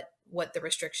matter what the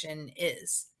restriction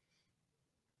is.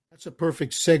 That's a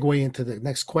perfect segue into the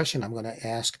next question I'm going to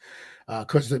ask,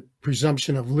 because the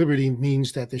presumption of liberty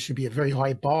means that there should be a very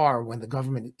high bar when the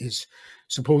government is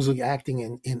supposedly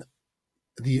acting in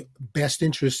the best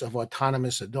interests of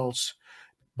autonomous adults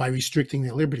by restricting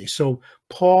their liberty. So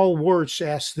Paul Wirtz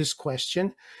asked this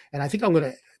question, and I think I'm going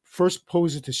to first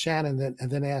pose it to Shannon, and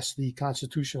then ask the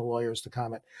constitutional lawyers to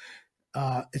comment.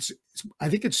 I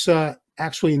think it's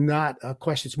actually not a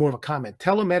question; it's more of a comment.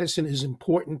 Telemedicine is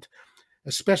important,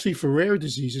 especially for rare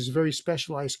diseases, very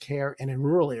specialized care, and in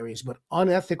rural areas. But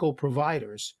unethical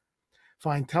providers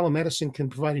find telemedicine can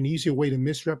provide an easier way to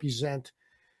misrepresent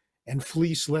and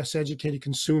fleece less educated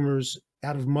consumers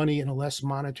out of money in a less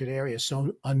monitored area.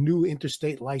 So a new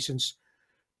interstate license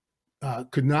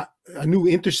could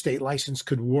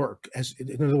work. As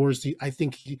in other words, I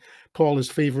think Paul is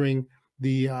favoring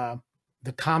the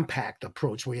compact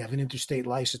approach where you have an interstate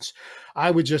license.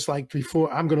 I would just like,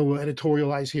 before I'm going to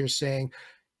editorialize here, saying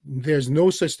there's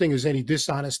no such thing as any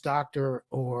dishonest doctor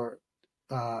or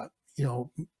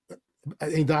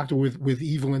any doctor with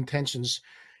evil intentions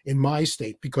in my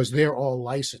state, because they're all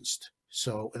licensed.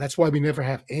 So that's why we never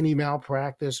have any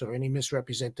malpractice or any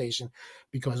misrepresentation,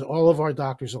 because all of our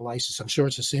doctors are licensed. I'm sure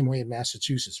it's the same way in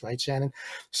Massachusetts, right, Shannon?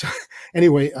 So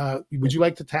anyway, would you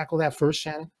like to tackle that first,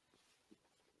 Shannon?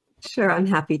 Sure, I'm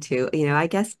happy to. I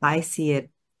guess I see it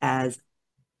as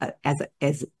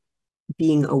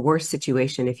being a worse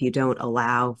situation if you don't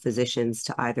allow physicians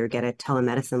to either get a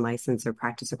telemedicine license or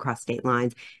practice across state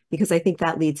lines, because I think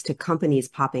that leads to companies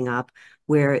popping up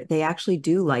where they actually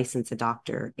do license a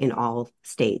doctor in all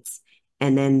states.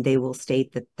 And then they will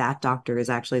state that that doctor is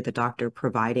actually the doctor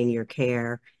providing your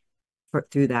care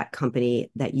through that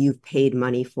company that you've paid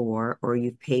money for, or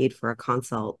you've paid for a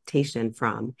consultation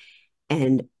from.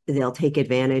 And they'll take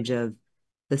advantage of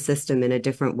the system in a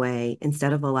different way,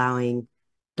 instead of allowing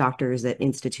doctors at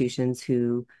institutions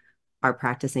who are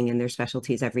practicing in their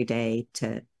specialties every day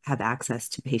to have access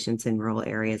to patients in rural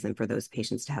areas, and for those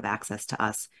patients to have access to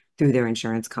us through their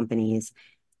insurance companies.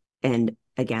 And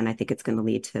again, I think it's going to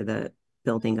lead to the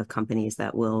building of companies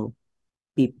that will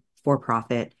be for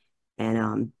profit,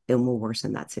 and it will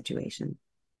worsen that situation.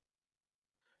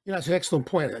 It's an excellent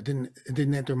point. It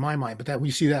didn't enter my mind, but that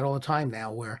we see that all the time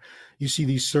now, where you see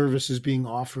these services being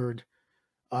offered,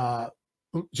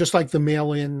 just like the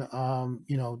mail-in,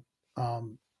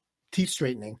 teeth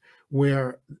straightening,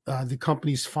 where the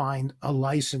companies find a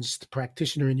licensed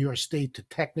practitioner in your state to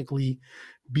technically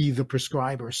be the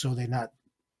prescriber, so they're not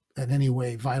in any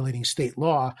way violating state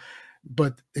law.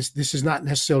 But this is not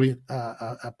necessarily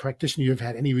a practitioner you've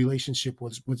had any relationship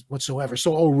with whatsoever.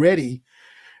 So already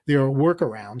there are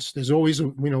workarounds. There's always,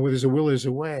 where there's a will, there's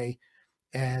a way.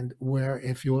 And where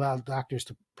if you allow doctors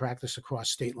to practice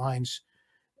across state lines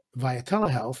via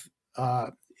telehealth,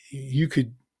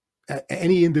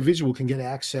 any individual can get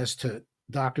access to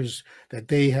doctors that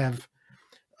they have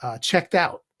checked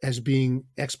out as being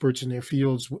experts in their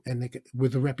fields, and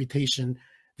with a reputation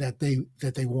that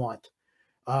they want.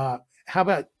 How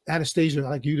about Anastasia? I'd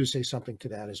like you to say something to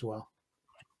that as well.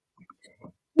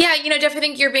 Yeah, Jeff, I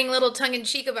think you're being a little tongue in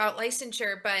cheek about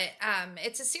licensure, but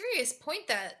it's a serious point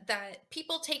that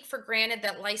people take for granted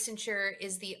that licensure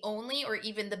is the only or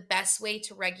even the best way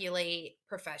to regulate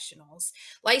professionals.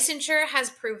 Licensure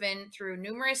has proven through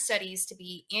numerous studies to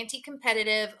be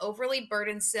anti-competitive, overly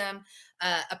burdensome,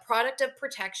 a product of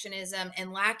protectionism,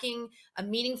 and lacking a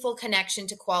meaningful connection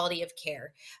to quality of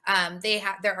care.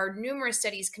 There are numerous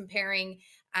studies comparing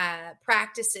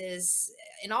practices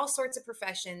in all sorts of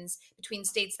professions between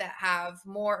states that have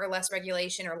more or less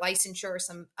regulation or licensure or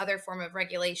some other form of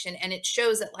regulation. And it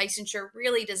shows that licensure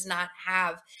really does not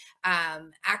have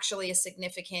actually a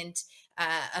significant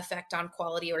effect on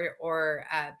quality or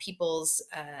people's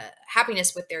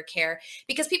happiness with their care,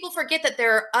 because people forget that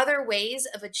there are other ways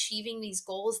of achieving these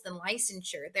goals than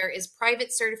licensure. There is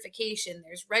private certification,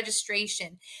 there's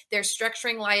registration, there's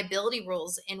structuring liability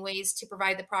rules in ways to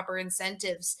provide the proper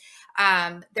incentives.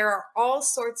 There are all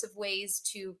sorts of ways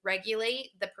to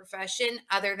regulate the profession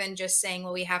other than just saying,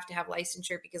 well, we have to have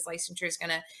licensure because licensure is going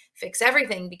to fix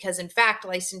everything. Because in fact,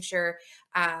 licensure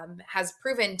has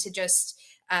proven to just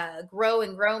grow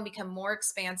and grow and become more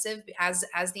expansive as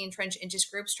the entrenched interest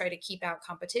groups try to keep out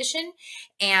competition.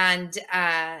 And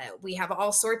we have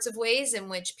all sorts of ways in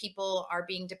which people are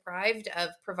being deprived of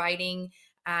providing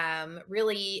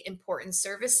really important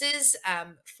services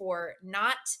for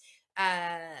not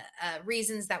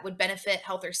reasons that would benefit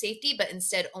health or safety, but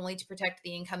instead only to protect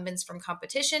the incumbents from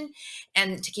competition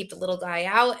and to keep the little guy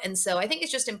out. And so I think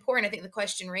it's just important. I think the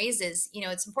question raises,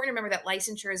 it's important to remember that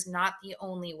licensure is not the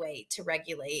only way to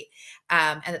regulate,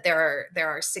 and that there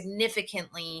are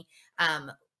significantly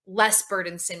less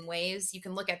burdensome ways. You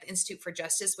can look at the Institute for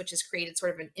Justice, which has created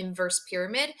sort of an inverse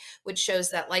pyramid, which shows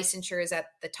that licensure is at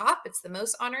the top. It's the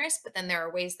most onerous, but then there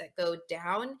are ways that go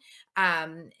down,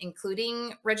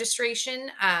 including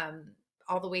registration,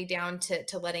 all the way down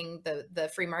to letting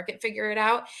the free market figure it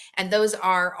out. And those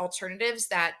are alternatives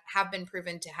that have been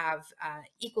proven to have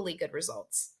equally good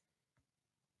results.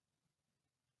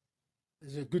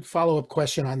 There's a good follow-up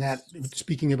question on that,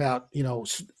 speaking about,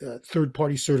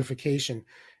 third-party certification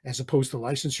as opposed to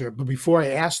licensure. But before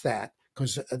I ask that,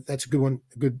 because that's a good one,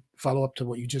 a good follow-up to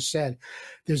what you just said,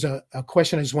 there's a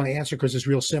question I just want to answer because it's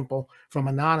real simple. From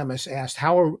Anonymous asked,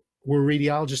 were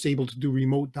radiologists able to do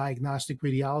remote diagnostic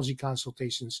radiology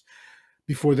consultations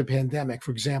before the pandemic? For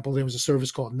example, there was a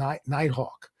service called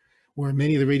Nighthawk, where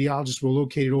many of the radiologists were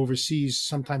located overseas,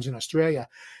 sometimes in Australia.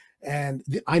 And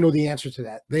I know the answer to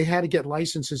that. They had to get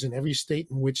licenses in every state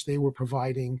in which they were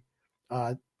providing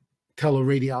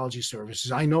teleradiology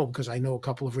services. I know because I know a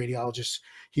couple of radiologists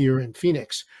here in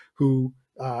Phoenix who,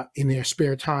 in their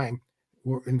spare time,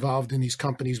 were involved in these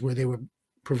companies where they were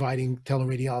providing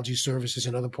teleradiology services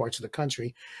in other parts of the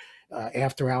country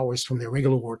after hours from their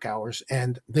regular work hours.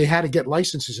 And they had to get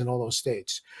licenses in all those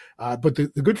states. But the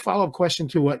good follow-up question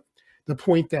to the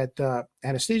point that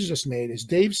Anastasia just made is,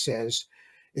 Dave says,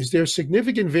 is there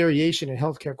significant variation in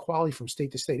healthcare quality from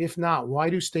state to state? If not, why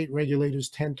do state regulators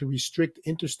tend to restrict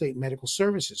interstate medical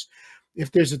services?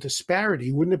 If there's a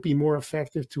disparity, wouldn't it be more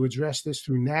effective to address this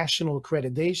through national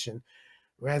accreditation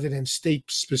rather than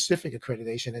state-specific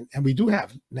accreditation? And we do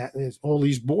have all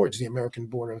these boards, the American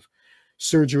Board of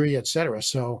Surgery, et cetera.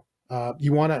 So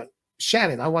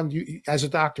Shannon, I want you, as a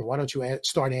doctor, why don't you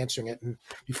start answering it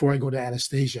before I go to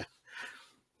Anastasia?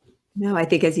 No, I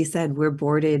think, as you said, we're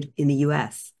boarded in the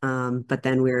US, but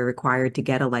then we're required to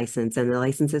get a license, and the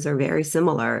licenses are very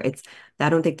similar. I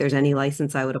don't think there's any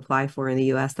license I would apply for in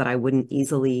the US that I wouldn't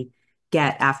easily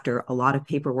get after a lot of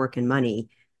paperwork and money.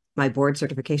 My board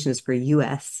certification is for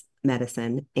US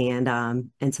medicine, and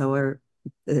so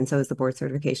is the board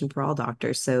certification for all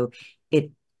doctors. So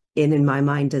it in my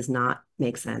mind does not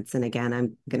make sense. And again,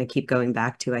 I'm going to keep going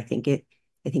back to I think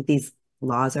these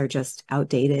laws are just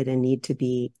outdated and need to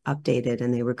be updated,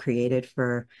 and they were created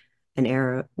for an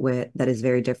era that is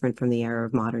very different from the era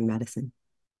of modern medicine.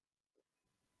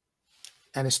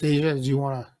 Anastasia, do you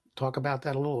want to talk about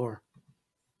that a little, or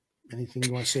anything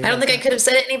you want to say? I don't think I could have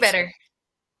said it any better.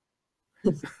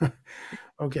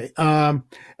 Okay.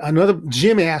 Another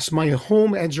Jim asked, my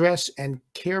home address and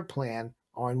care plan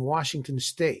are in Washington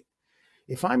State.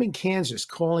 If I'm in Kansas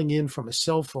calling in from a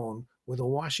cell phone with a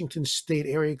Washington State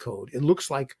area code, it looks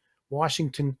like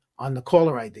Washington on the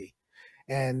caller ID.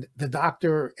 And the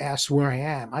doctor asks where I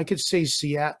am. I could say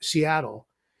Seattle.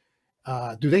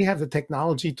 Do they have the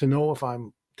technology to know if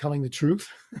I'm telling the truth?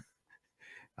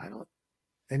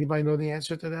 Anybody know the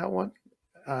answer to that one?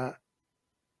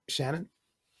 Shannon?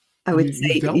 I would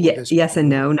say yes and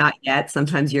no, not yet.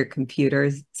 Sometimes your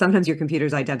computers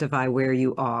identify where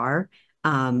you are.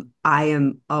 I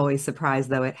am always surprised,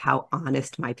 though, at how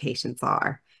honest my patients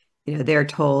are. They're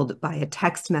told by a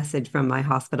text message from my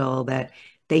hospital that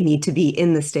they need to be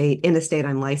in the state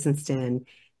I'm licensed in,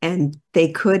 and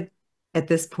they could, at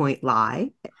this point,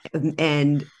 lie,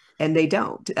 and they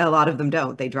don't. A lot of them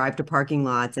don't. They drive to parking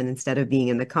lots, and instead of being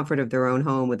in the comfort of their own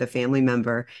home with a family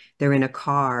member, they're in a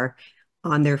car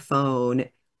on their phone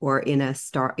or in a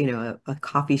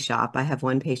coffee shop. I have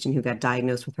one patient who got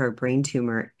diagnosed with her brain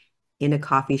tumor in a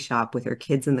coffee shop with her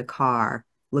kids in the car,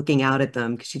 looking out at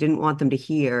them because she didn't want them to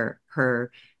hear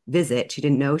her visit. She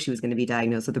didn't know she was going to be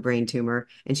diagnosed with a brain tumor,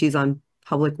 and she's on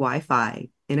public Wi-Fi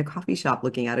in a coffee shop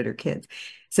looking out at her kids.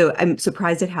 So I'm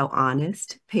surprised at how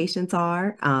honest patients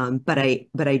are. But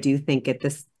I do think at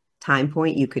this time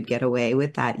point you could get away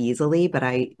with that easily. But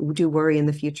I do worry in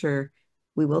the future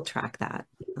we will track that.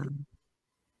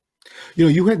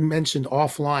 You had mentioned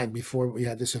offline before we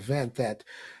had this event that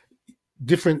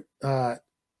different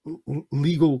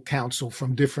legal counsel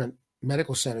from different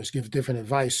medical centers give different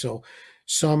advice. So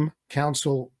some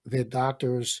counsel their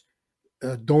doctors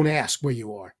don't ask where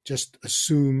you are; just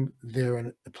assume they're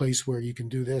in a place where you can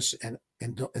do this, and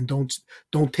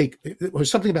don't take, or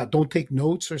something about don't take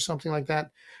notes or something like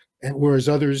that. And whereas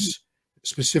others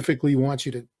specifically want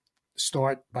you to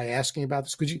start by asking about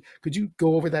this. Could you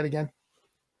go over that again?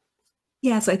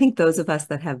 Yeah, so I think those of us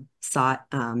that have sought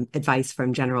advice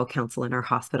from general counsel in our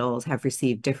hospitals have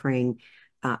received differing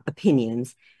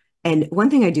opinions. And one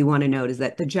thing I do want to note is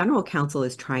that the general counsel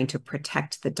is trying to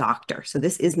protect the doctor. So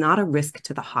this is not a risk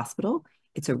to the hospital.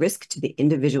 It's a risk to the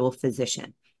individual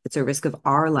physician. It's a risk of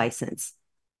our license,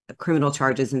 criminal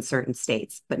charges in certain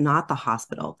states, but not the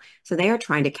hospital. So they are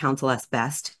trying to counsel us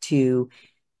best to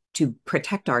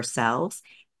protect ourselves,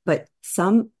 but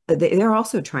they're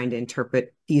also trying to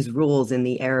interpret these rules in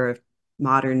the era of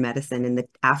modern medicine and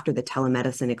after the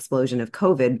telemedicine explosion of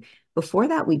COVID. Before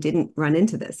that, we didn't run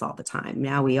into this all the time.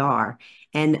 Now we are.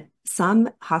 And some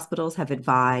hospitals have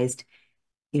advised,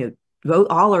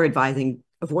 all are advising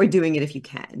avoid doing it if you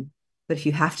can. But if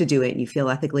you have to do it and you feel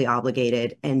ethically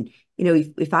obligated, and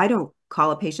if I don't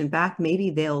call a patient back, maybe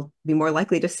they'll be more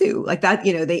likely to sue like that.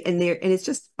 And it's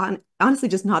just honestly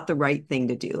just not the right thing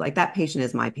to do. Like that patient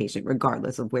is my patient,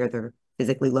 regardless of where they're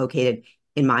physically located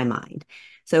in my mind.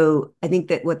 So I think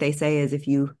that what they say is if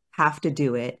you have to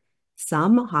do it,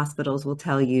 some hospitals will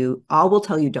tell you,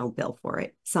 don't bill for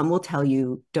it. Some will tell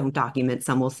you don't document.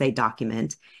 Some will say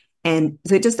document. And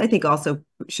so it just, I think, also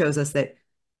shows us that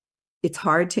it's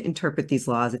hard to interpret these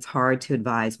laws. It's hard to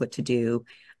advise what to do.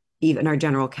 Even our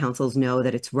general counsels know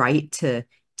that it's right to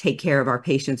take care of our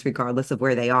patients regardless of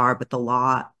where they are, but the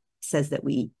law says that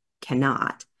we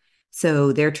cannot.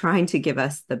 So they're trying to give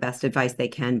us the best advice they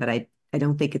can, but I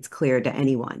don't think it's clear to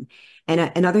anyone.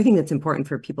 And another thing that's important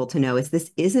for people to know is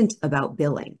this isn't about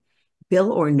billing.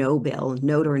 Bill or no bill,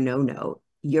 note or no note,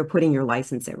 you're putting your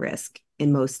license at risk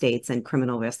in most states and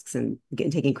criminal risks and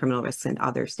taking criminal risks in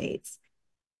other states.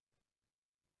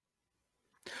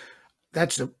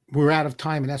 We're out of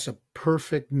time, and that's a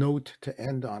perfect note to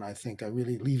end on. I think it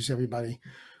really leaves everybody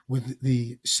with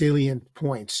the salient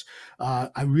points.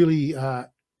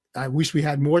 I wish we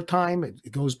had more time.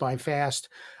 It goes by fast.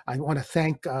 I want to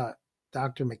thank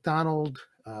Dr. McDonald,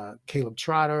 Caleb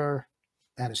Trotter,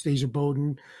 Anastasia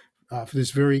Bowden for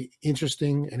this very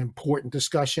interesting and important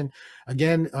discussion.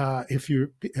 Again, if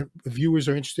viewers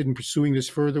are interested in pursuing this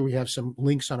further, we have some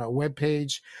links on our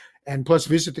webpage. And plus,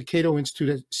 visit the Cato Institute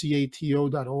at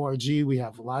cato.org. We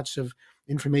have lots of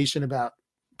information about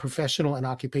professional and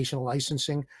occupational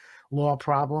licensing law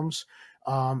problems.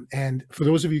 And for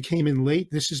those of you who came in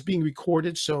late, this is being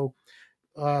recorded. So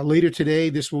later today,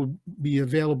 this will be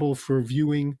available for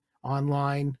viewing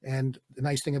online. And the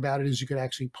nice thing about it is you could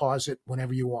actually pause it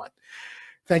whenever you want.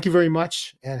 Thank you very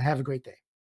much, and have a great day.